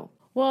do.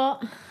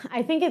 Well,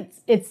 I think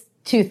it's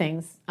two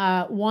things.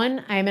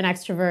 One, I'm an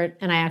extrovert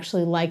and I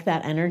actually like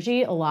that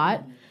energy a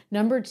lot.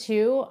 Number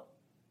two,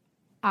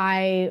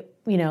 me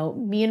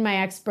and my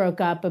ex broke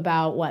up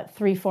about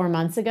 3-4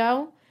 months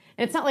ago.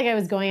 And it's not like I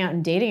was going out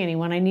and dating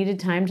anyone. I needed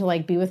time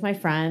to be with my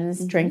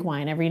friends, drink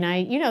wine every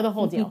night, the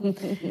whole deal.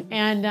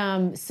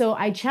 And so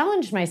I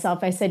challenged myself.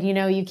 I said,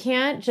 you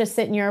can't just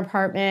sit in your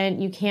apartment.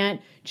 You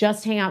can't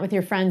just hang out with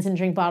your friends and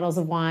drink bottles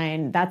of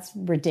wine. That's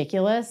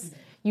ridiculous.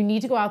 You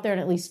need to go out there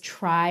and at least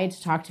try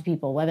to talk to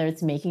people, whether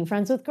it's making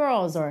friends with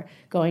girls or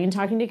going and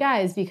talking to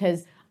guys,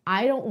 because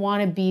I don't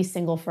want to be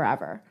single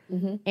forever.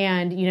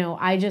 And,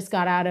 I just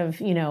got out of,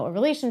 a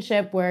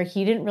relationship where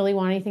he didn't really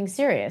want anything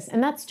serious.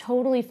 And that's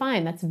totally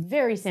fine. That's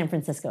very San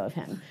Francisco of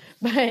him.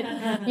 But,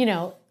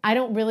 I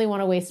don't really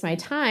want to waste my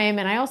time.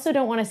 And I also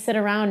don't want to sit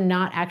around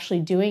not actually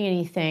doing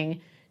anything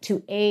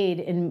to aid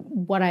in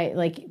what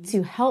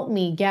to help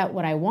me get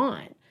what I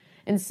want.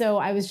 And so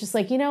I was just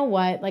like, you know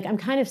what? I'm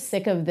kind of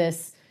sick of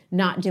this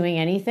not doing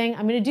anything.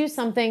 I'm going to do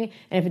something.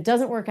 And if it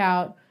doesn't work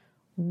out,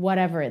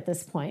 whatever at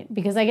this point,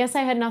 because I guess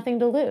I had nothing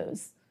to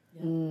lose.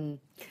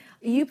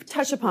 You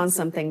touch upon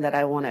something that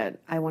I want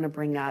to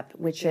bring up,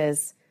 which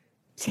is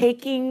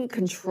taking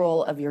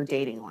control of your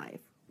dating life.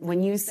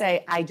 When you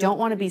say, I don't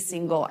want to be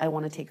single, I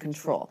want to take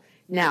control.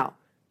 Now,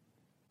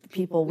 the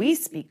people we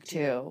speak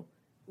to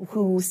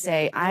who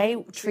say,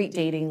 I treat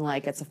dating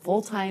like it's a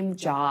full-time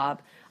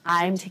job,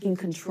 I'm taking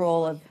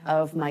control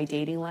of my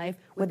dating life,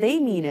 what they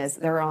mean is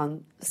they're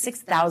on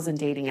 6,000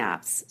 dating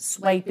apps,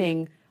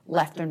 swiping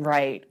left and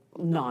right,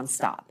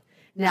 nonstop.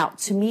 Now,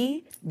 to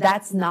me,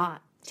 that's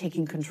not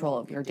taking control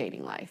of your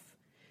dating life.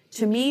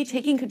 To me,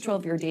 taking control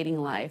of your dating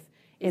life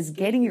is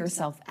getting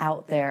yourself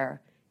out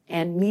there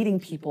and meeting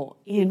people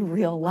in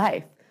real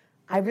life.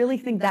 I really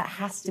think that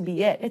has to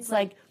be it. It's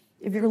like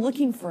if you're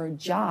looking for a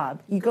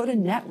job, you go to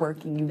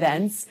networking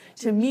events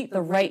to meet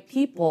the right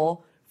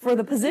people for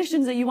the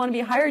positions that you want to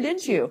be hired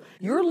into.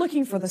 You're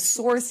looking for the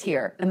source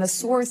here, and the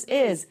source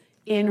is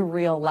in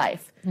real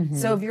life.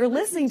 So if you're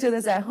listening to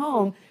this at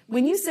home,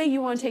 when you say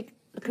you want to take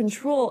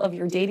control of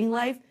your dating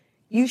life,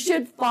 you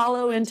should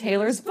follow in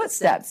Taylor's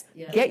footsteps.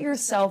 Yeah. Get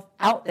yourself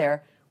out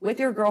there with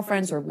your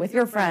girlfriends or with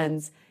your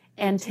friends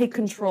and take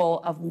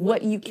control of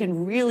what you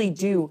can really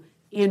do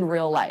in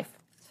real life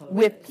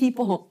with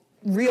people,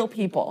 real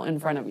people in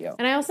front of you.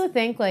 And I also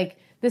think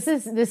this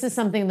is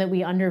something that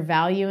we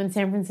undervalue in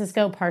San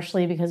Francisco,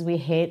 partially because we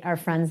hate our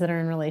friends that are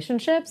in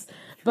relationships.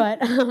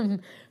 But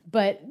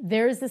but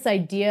there's this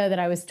idea that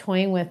I was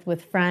toying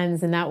with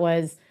friends, and that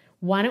was,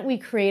 why don't we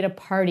create a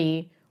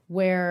party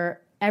where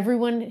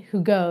everyone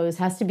who goes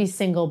has to be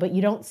single, but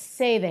you don't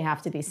say they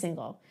have to be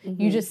single.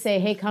 You just say,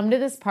 hey, come to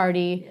this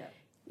party. Yeah.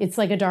 It's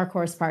like a dark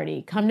horse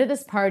party. Come to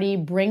this party,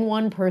 bring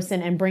one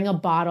person and bring a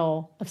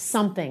bottle of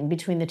something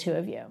between the two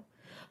of you.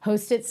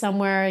 Host it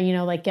somewhere,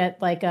 get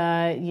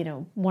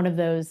one of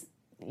those,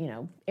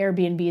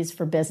 Airbnbs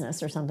for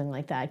business or something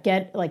like that.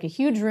 Get a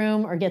huge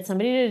room or get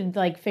somebody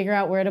to figure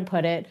out where to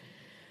put it.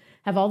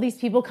 have all these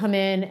people come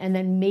in, and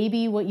then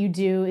maybe what you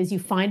do is you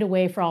find a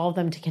way for all of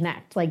them to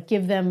connect, like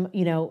give them,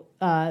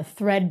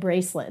 thread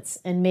bracelets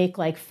and make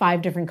like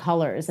 5 different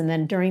colors. And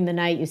then during the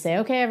night you say,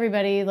 okay,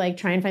 everybody, like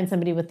try and find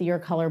somebody with your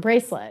color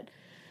bracelet.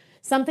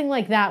 Something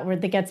like that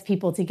that gets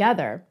people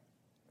together.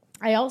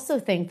 I also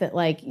think that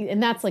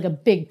and that's like a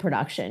big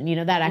production,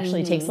 that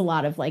actually takes a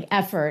lot of like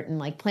effort, and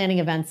like planning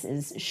events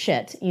is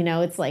shit.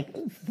 It's like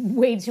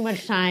way too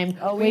much time,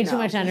 way too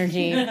much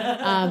energy.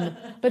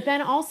 But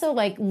then also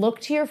like look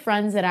to your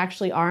friends that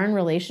actually are in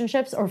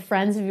relationships, or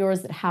friends of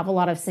yours that have a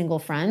lot of single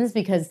friends,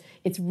 because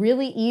it's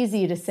really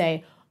easy to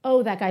say,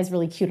 oh, that guy's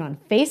really cute on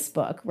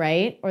Facebook,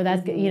 right? Or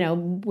that's,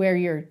 where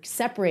you're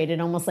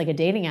separated, almost like a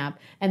dating app,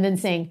 and then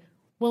saying,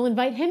 well,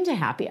 invite him to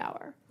happy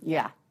hour.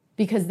 Yeah.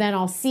 Because then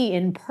I'll see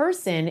in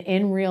person,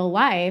 in real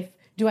life,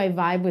 do I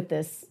vibe with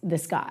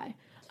this guy?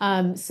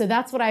 So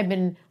that's what I've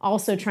been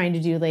also trying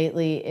to do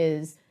lately,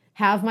 is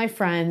have my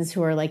friends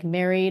who are like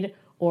married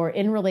or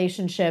in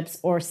relationships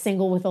or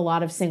single with a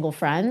lot of single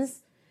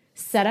friends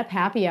set up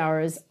happy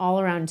hours all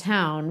around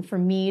town for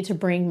me to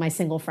bring my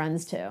single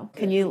friends to.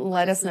 Can you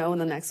let us know when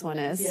the next one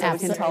is so we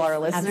can tell our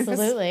listeners?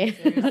 Absolutely.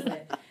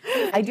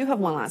 I do have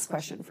one last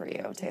question for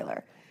you,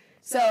 Taylor.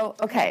 So,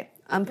 okay,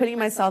 I'm putting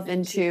myself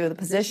into the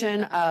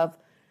position of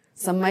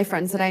some of my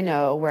friends that I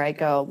know where I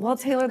go, well,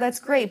 Taylor, that's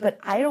great, but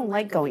I don't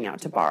like going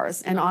out to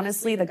bars. And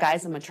honestly, the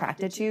guys I'm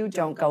attracted to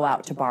don't go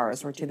out to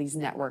bars or to these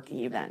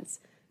networking events.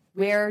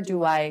 Where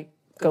do I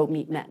go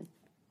meet men?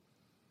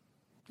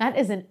 That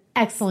is an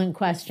excellent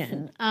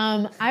question.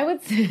 I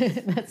would say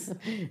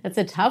that's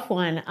a tough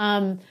one.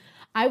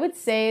 I would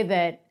say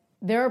that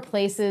there are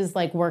places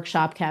like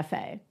Workshop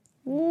Cafe,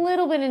 a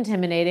little bit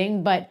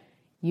intimidating, but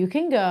you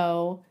can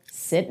go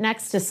sit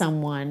next to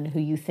someone who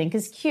you think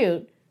is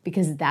cute,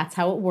 because that's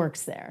how it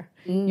works there.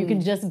 You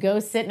can just go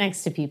sit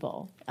next to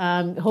people.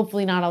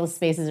 Hopefully not all the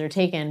spaces are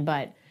taken,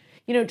 but,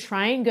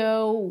 try and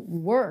go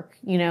work,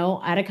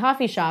 at a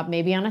coffee shop,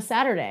 maybe on a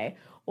Saturday,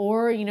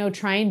 or,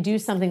 try and do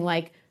something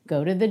like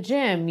go to the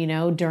gym,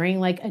 during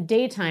like a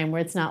daytime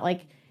where it's not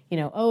like,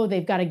 oh,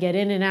 they've got to get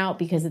in and out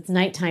because it's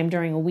nighttime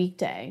during a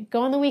weekday.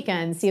 Go on the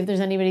weekend, see if there's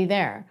anybody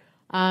there.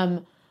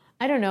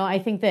 I don't know. I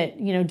think that,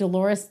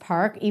 Dolores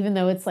Park, even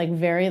though it's like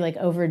very like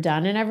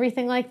overdone and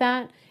everything like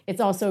that,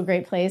 it's also a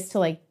great place to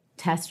like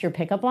test your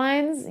pickup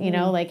lines,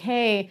 like,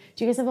 hey,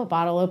 do you guys have a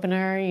bottle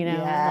opener?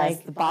 Yes,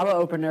 like the bottle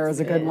opener is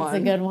a good one.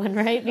 It's a good one,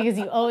 right? Because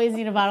you always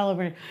need a bottle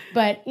opener.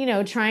 But,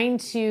 trying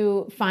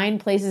to find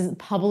places,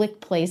 public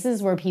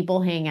places where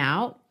people hang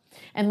out.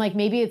 And like,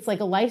 maybe it's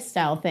like a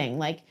lifestyle thing.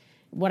 Like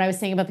what I was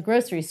saying about the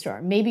grocery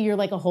store. Maybe you're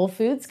like a Whole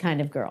Foods kind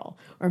of girl,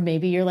 or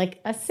maybe you're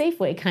like a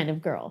Safeway kind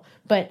of girl.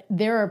 But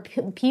there are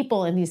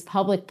people in these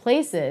public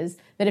places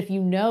that if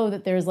you know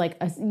that there's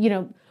like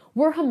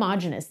we're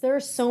homogenous. There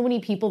are so many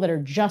people that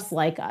are just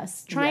like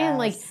us. Try and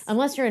like,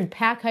 unless you're in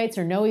Pack Heights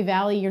or Noe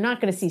Valley, you're not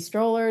going to see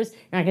strollers.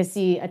 You're not going to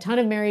see a ton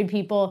of married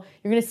people.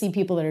 You're going to see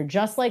people that are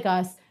just like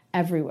us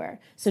everywhere.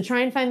 So try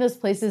and find those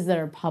places that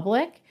are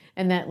public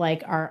and that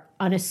like are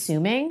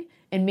unassuming,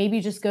 and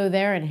maybe just go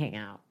there and hang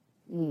out.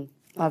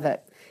 Love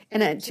it.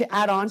 And to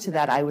add on to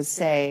that, I would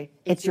say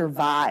it's your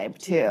vibe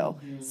too.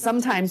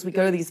 Sometimes we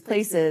go to these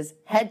places,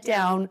 head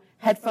down,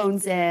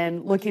 headphones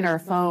in, looking at our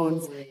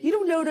phones. You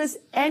don't notice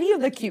any of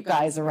the cute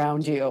guys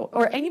around you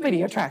or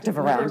anybody attractive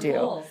around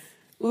you.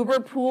 Uber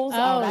pools.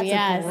 Oh,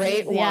 that's a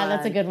great one. Yeah,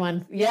 that's a good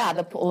one. Yeah,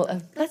 the pool.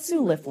 Let's do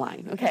Lift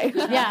Line, okay?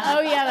 Yeah.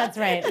 Oh, yeah, that's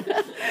right.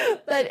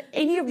 But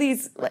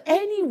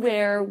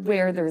anywhere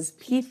where there's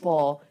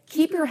people,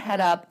 keep your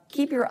head up,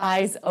 keep your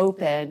eyes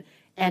open,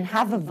 and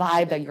have a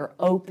vibe that you're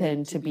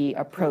open to be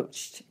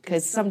approached.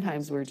 Because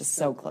sometimes we're just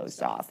so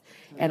closed off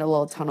and a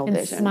little tunnel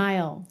vision.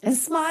 Smile. And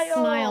smile.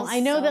 Smile.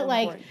 I know that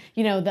like,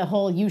 important. The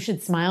whole you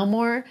should smile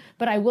more,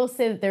 but I will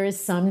say that there is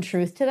some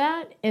truth to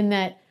that, in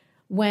that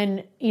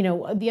when,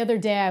 the other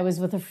day I was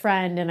with a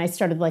friend and I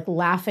started like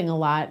laughing a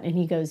lot, and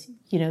he goes,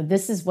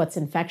 this is what's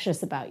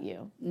infectious about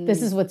you.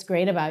 This is what's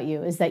great about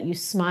you, is that you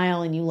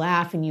smile and you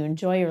laugh and you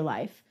enjoy your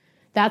life.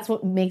 That's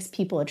what makes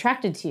people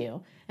attracted to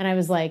you. And I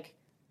was like,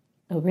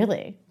 oh,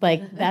 really?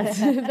 Like, that's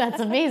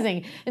that's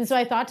amazing. And so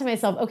I thought to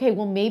myself, okay,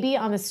 well, maybe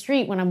on the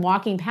street when I'm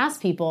walking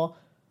past people,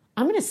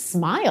 I'm going to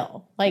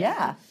smile. Like,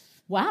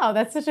 wow,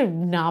 that's such a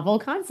novel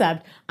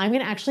concept. I'm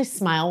going to actually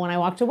smile when I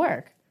walk to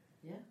work.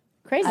 Yeah.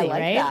 Crazy, I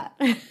like right?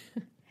 That.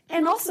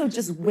 And also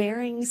just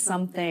wearing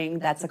something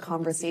that's a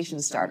conversation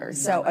starter.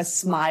 So a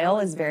smile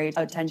is very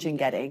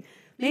attention-getting.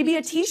 Maybe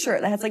a T-shirt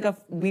that has like a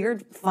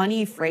weird,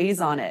 funny phrase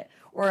on it.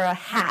 Or a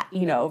hat,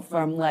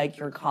 from like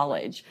your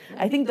college.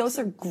 I think those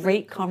are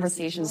great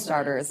conversation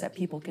starters that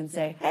people can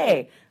say,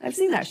 hey, I've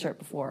seen that shirt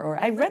before, or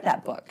I read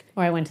that book.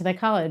 Or I went to that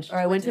college. Or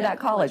I went to that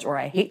college, or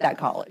I hate that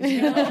college.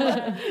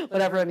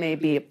 Whatever it may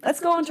be.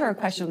 Let's go on to our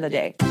question of the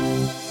day.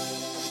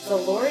 So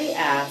Lori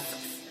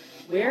asks,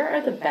 where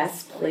are the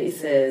best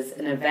places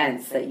and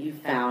events that you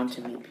found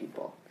to meet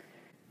people?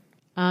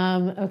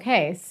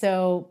 Okay,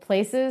 so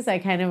places I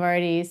kind of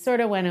already sort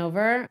of went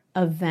over.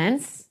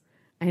 Events.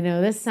 I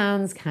know this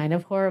sounds kind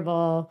of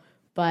horrible,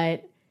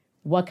 but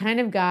what kind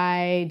of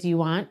guy do you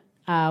want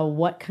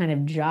what kind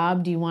of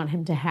job do you want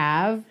him to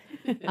have?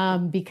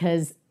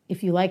 Because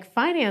if you like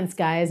finance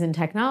guys and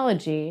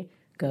technology,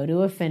 go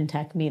to a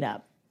fintech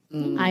meetup.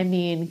 I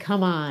mean,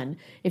 come on.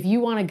 If you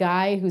want a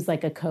guy who's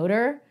like a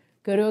coder,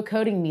 go to a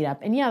coding meetup.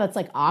 And yeah, that's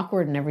like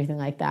awkward and everything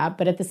like that.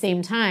 But at the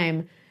same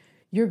time,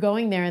 you're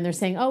going there and they're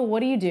saying, oh, what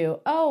do you do?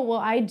 Oh, well,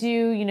 I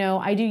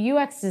do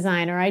UX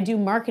design or I do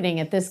marketing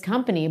at this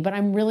company, but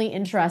I'm really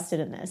interested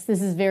in this.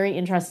 This is very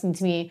interesting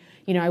to me.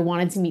 I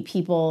wanted to meet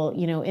people,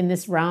 in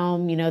this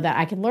realm, that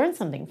I could learn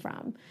something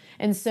from.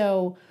 And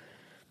so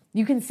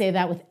you can say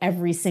that with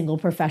every single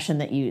profession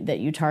that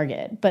you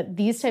target, but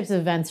these types of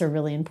events are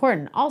really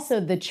important. Also,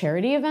 the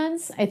charity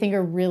events, I think,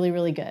 are really,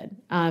 really good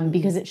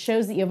because it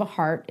shows that you have a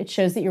heart. It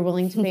shows that you're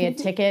willing to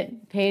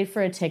pay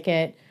for a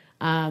ticket,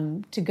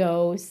 to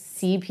go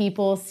see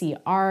people, see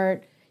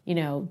art,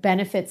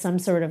 benefit some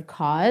sort of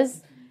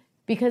cause,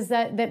 because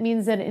that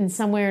means that in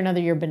some way or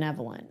another you're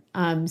benevolent.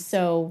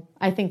 So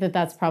I think that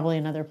that's probably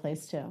another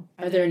place too.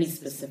 Are there any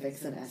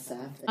specifics in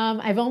SF?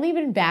 I've only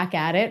been back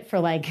at it for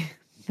like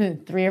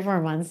 3 or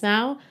 4 months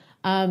now.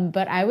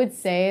 But I would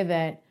say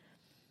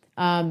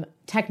that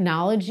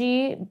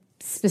technology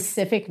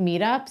specific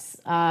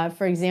meetups,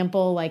 for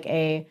example, like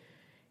a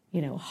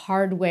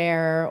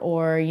hardware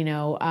or,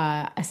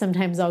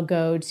 sometimes I'll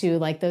go to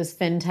like those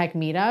fintech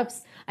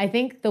meetups. I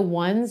think the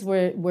ones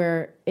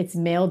where it's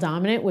male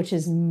dominant, which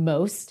is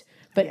most,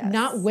 but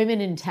not women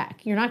in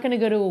tech. You're not going to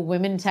go to a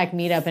women tech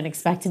meetup and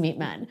expect to meet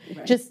men.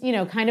 Right. Just,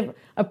 kind of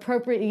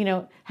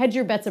appropriate, hedge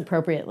your bets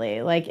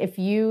appropriately. Like if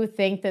you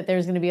think that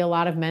there's going to be a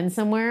lot of men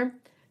somewhere,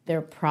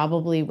 there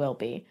probably will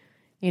be,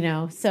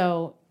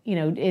 so,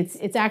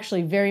 it's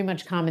actually very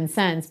much common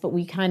sense, but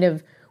we kind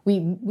of, we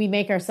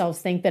make ourselves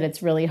think that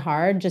it's really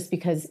hard just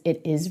because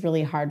it is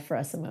really hard for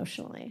us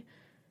emotionally.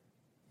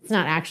 It's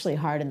not actually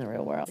hard in the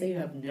real world. So you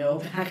have no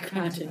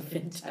background in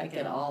fintech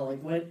at all.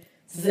 Like what,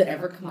 does it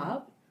ever come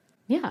up?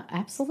 Yeah,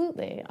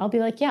 absolutely. I'll be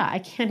like, I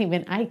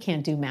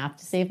can't do math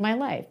to save my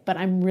life, but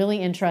I'm really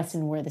interested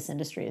in where this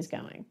industry is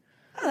going.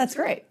 Oh, that's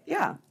great.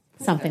 Yeah.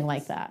 Something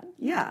like that.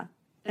 Yeah.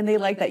 And they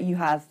like that you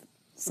have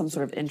some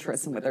sort of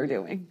interest in what they're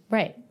doing.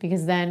 Right.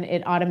 Because then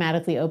it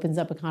automatically opens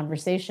up a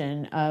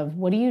conversation of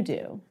what do you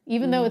do?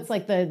 Even though it's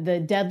like the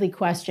deadly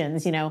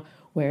questions,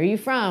 where are you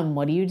from?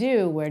 What do you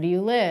do? Where do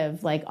you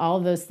live? Like all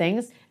of those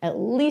things, at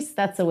least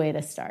that's a way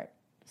to start.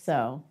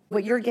 So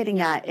what you're getting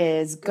at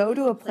is go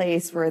to a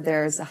place where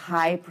there's a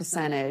high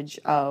percentage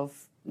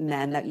of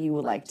men that you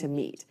would like to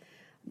meet.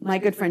 My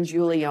good friend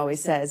Julie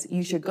always says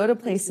you should go to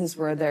places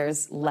where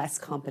there's less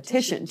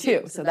competition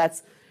too. So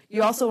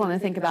you also want to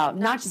think about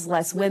not just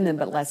less women,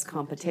 but less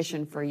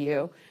competition for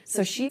you.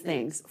 So she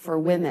thinks for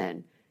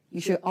women, you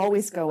should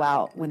always go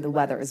out when the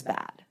weather is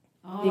bad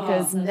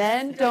because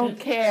men don't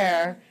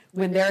care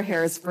when their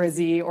hair is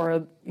frizzy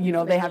or,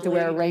 they have to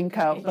wear a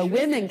raincoat, but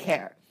women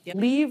care.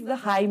 Leave the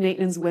high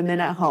maintenance women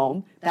at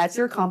home. That's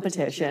your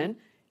competition.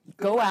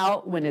 Go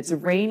out when it's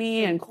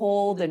rainy and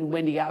cold and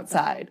windy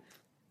outside.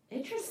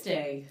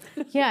 Interesting.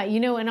 Yeah,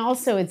 and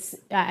also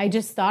I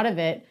just thought of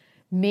it.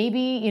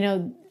 Maybe,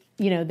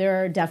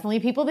 there are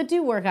definitely people that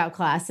do workout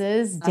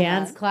classes,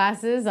 dance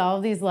classes, all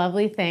of these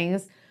lovely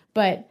things.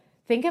 But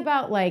think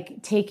about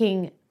like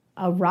taking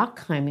a rock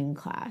climbing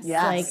class.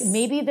 Yes. Like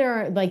maybe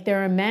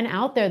there are men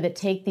out there that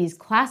take these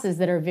classes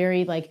that are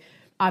very like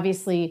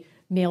obviously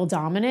male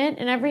dominant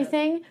and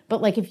everything.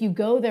 But like if you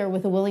go there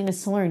with a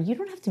willingness to learn, you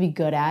don't have to be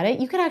good at it.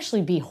 You could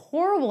actually be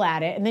horrible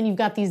at it. And then you've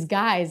got these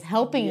guys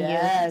helping you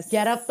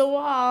get up the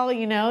wall,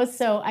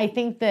 So I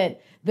think that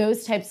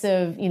those types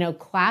of,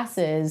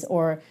 classes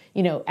or,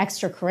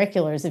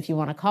 extracurriculars, if you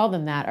want to call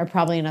them that, are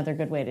probably another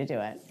good way to do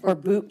it. Or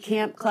boot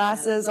camp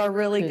classes are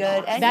really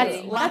good.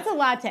 That's a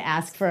lot to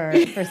ask for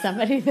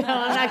somebody, though.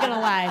 I'm not going to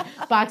lie.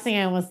 Boxing,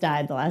 I almost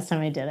died the last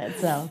time I did it.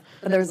 So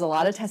there's a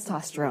lot of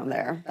testosterone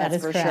there. That's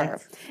for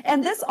correct. sure.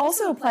 And this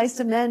also applies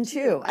to men,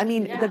 too. I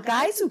mean, the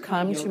guys who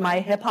come to my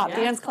hip-hop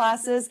dance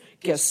classes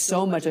get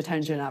so much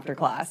attention after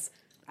class.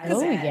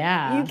 Oh,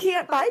 yeah. You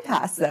can't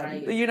bypass them.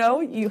 Right.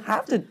 You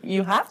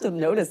have to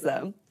notice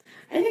them.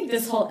 I think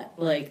this whole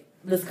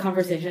this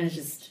conversation has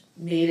just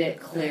made it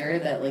clear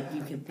that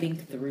you can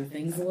think through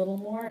things a little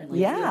more and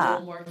be a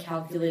little more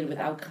calculated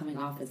without coming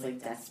off as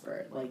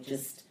desperate.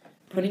 Just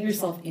putting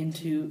yourself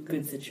into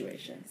good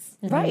situations.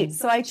 Right.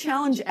 So I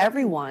challenge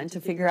everyone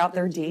to figure out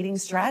their dating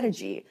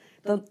strategy.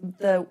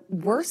 The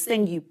worst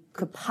thing you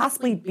could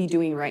possibly be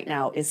doing right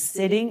now is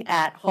sitting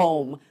at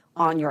home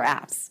on your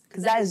apps,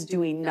 because that is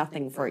doing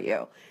nothing for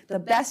you. The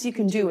best you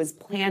can do is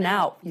plan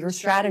out your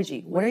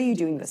strategy. What are you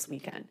doing this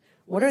weekend?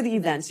 What are the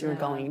events you're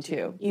going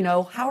to?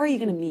 How are you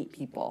going to meet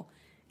people?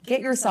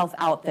 Get yourself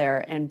out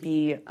there and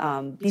be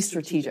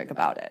strategic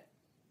about it.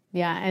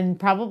 Yeah, and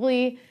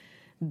probably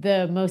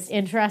the most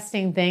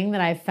interesting thing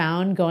that I've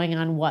found going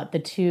on the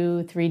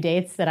 2-3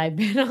 dates that I've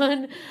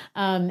been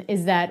on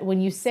is that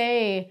when you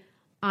say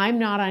I'm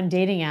not on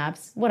dating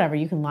apps, whatever,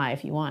 you can lie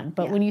if you want.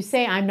 But when you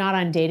say I'm not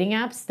on dating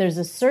apps, there's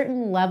a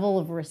certain level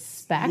of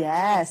respect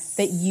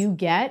that you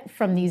get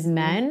from these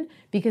men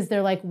because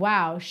they're like,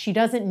 wow, she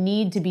doesn't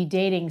need to be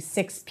dating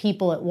 6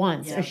 people at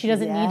once, or she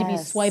doesn't need to be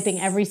swiping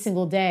every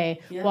single day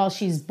while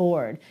she's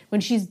bored. When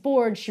she's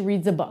bored, she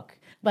reads a book.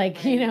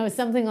 Like, you know,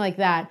 something like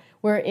that,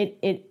 where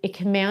it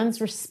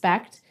commands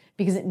respect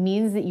because it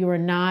means that you are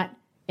not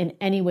in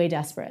any way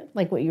desperate,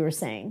 like what you were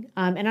saying.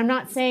 And I'm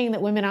not saying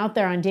that women out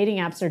there on dating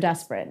apps are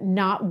desperate,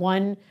 not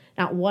one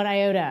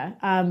iota.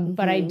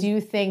 But I do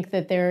think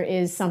that there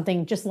is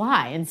something, just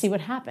lie and see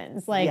what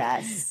happens. Like,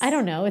 I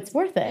don't know, it's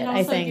worth it. It also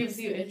I think gives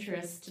you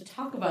interest to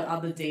talk about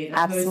on the date.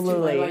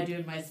 Absolutely. What do I do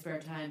in my spare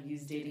time?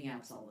 Use dating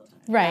apps all the time.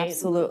 Right.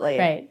 Absolutely.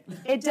 Right.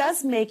 It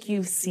does make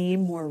you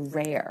seem more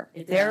rare.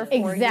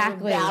 Therefore, your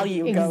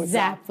value goes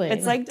up. Exactly.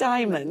 It's like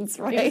diamonds,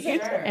 right?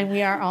 Sure. And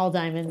we are all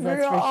diamonds,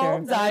 that's We're for all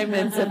sure.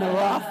 diamonds in the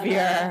rough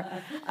here.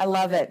 I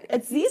love it.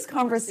 It's these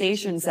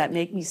conversations that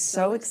make me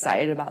so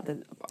excited about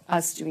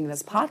us doing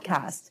this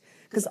podcast,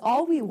 because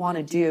all we want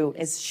to do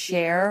is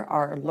share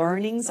our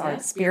learnings, our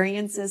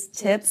experiences,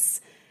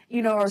 tips,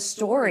 you know, our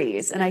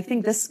stories. And I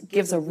think this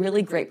gives a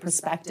really great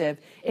perspective.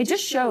 It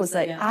just shows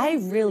that I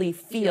really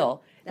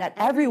feel that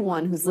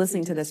everyone who's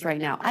listening to this right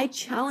now, I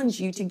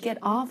challenge you to get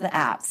off the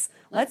apps.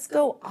 Let's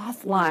go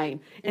offline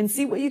and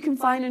see what you can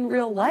find in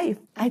real life.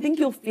 I think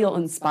you'll feel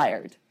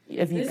inspired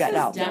if you get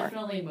out more. This has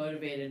definitely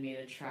motivated me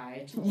to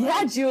try.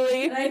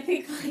 Julie. And I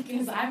think, like,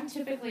 because I'm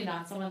typically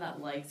not someone that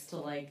likes to,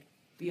 like,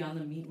 be on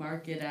the meat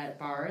market at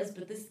bars,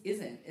 but this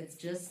isn't. It's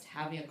just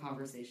having a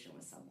conversation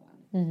with someone.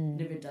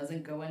 And if it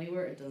doesn't go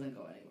anywhere, it doesn't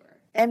go anywhere.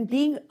 And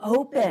being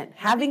open,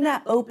 having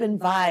that open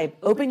vibe,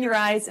 open your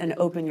eyes and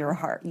open your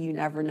heart. You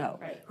never know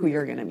who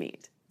you're going to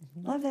meet.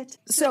 Love it.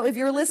 So if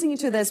you're listening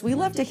to this, we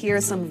love to hear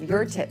some of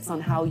your tips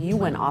on how you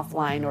went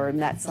offline or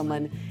met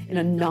someone in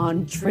a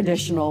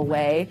non-traditional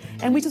way.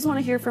 And we just want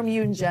to hear from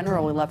you in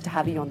general. We'd love to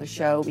have you on the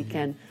show. We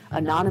can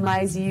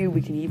anonymize you.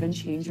 We can even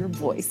change your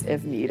voice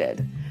if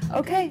needed.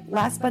 Okay,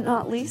 last but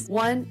not least,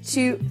 1,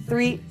 2,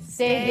 3,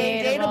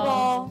 stay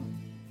dateable.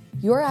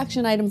 Your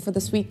action item for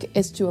this week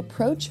is to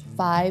approach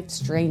 5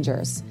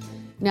 strangers.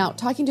 Now,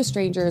 talking to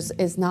strangers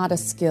is not a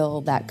skill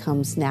that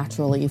comes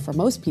naturally for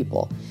most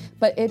people,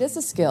 but it is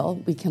a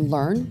skill we can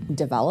learn,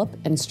 develop,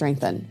 and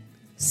strengthen.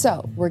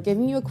 So, we're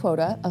giving you a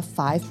quota of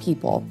 5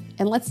 people,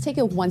 and let's take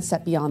it one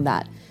step beyond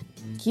that.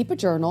 Keep a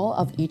journal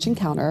of each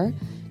encounter,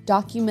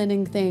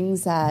 documenting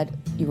things that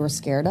you were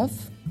scared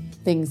of,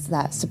 things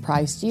that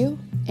surprised you,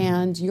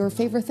 and your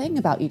favorite thing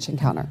about each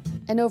encounter.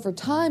 And over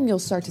time, you'll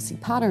start to see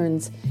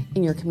patterns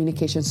in your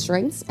communication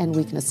strengths and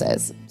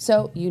weaknesses,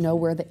 so you know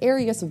where the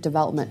areas of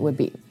development would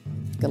be.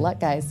 Good luck,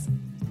 guys.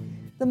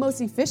 The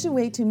most efficient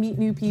way to meet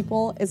new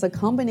people is a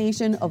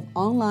combination of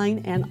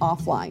online and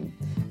offline.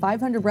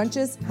 500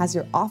 Brunches has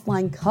your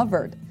offline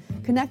covered.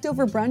 Connect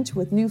over brunch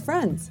with new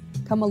friends.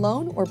 Come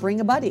alone or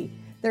bring a buddy.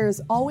 There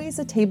is always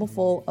a table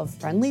full of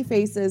friendly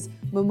faces,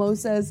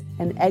 mimosas,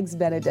 and eggs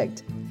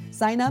Benedict.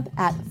 Sign up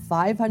at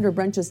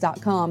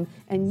 500brunches.com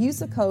and use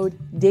the code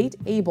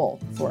DATEABLE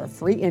for a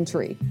free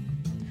entry.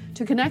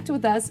 To connect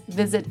with us,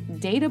 visit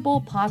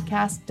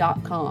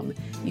dateablepodcast.com.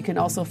 You can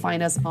also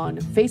find us on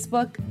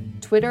Facebook,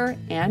 Twitter,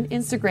 and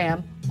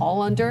Instagram,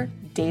 all under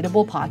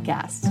Dateable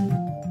Podcast.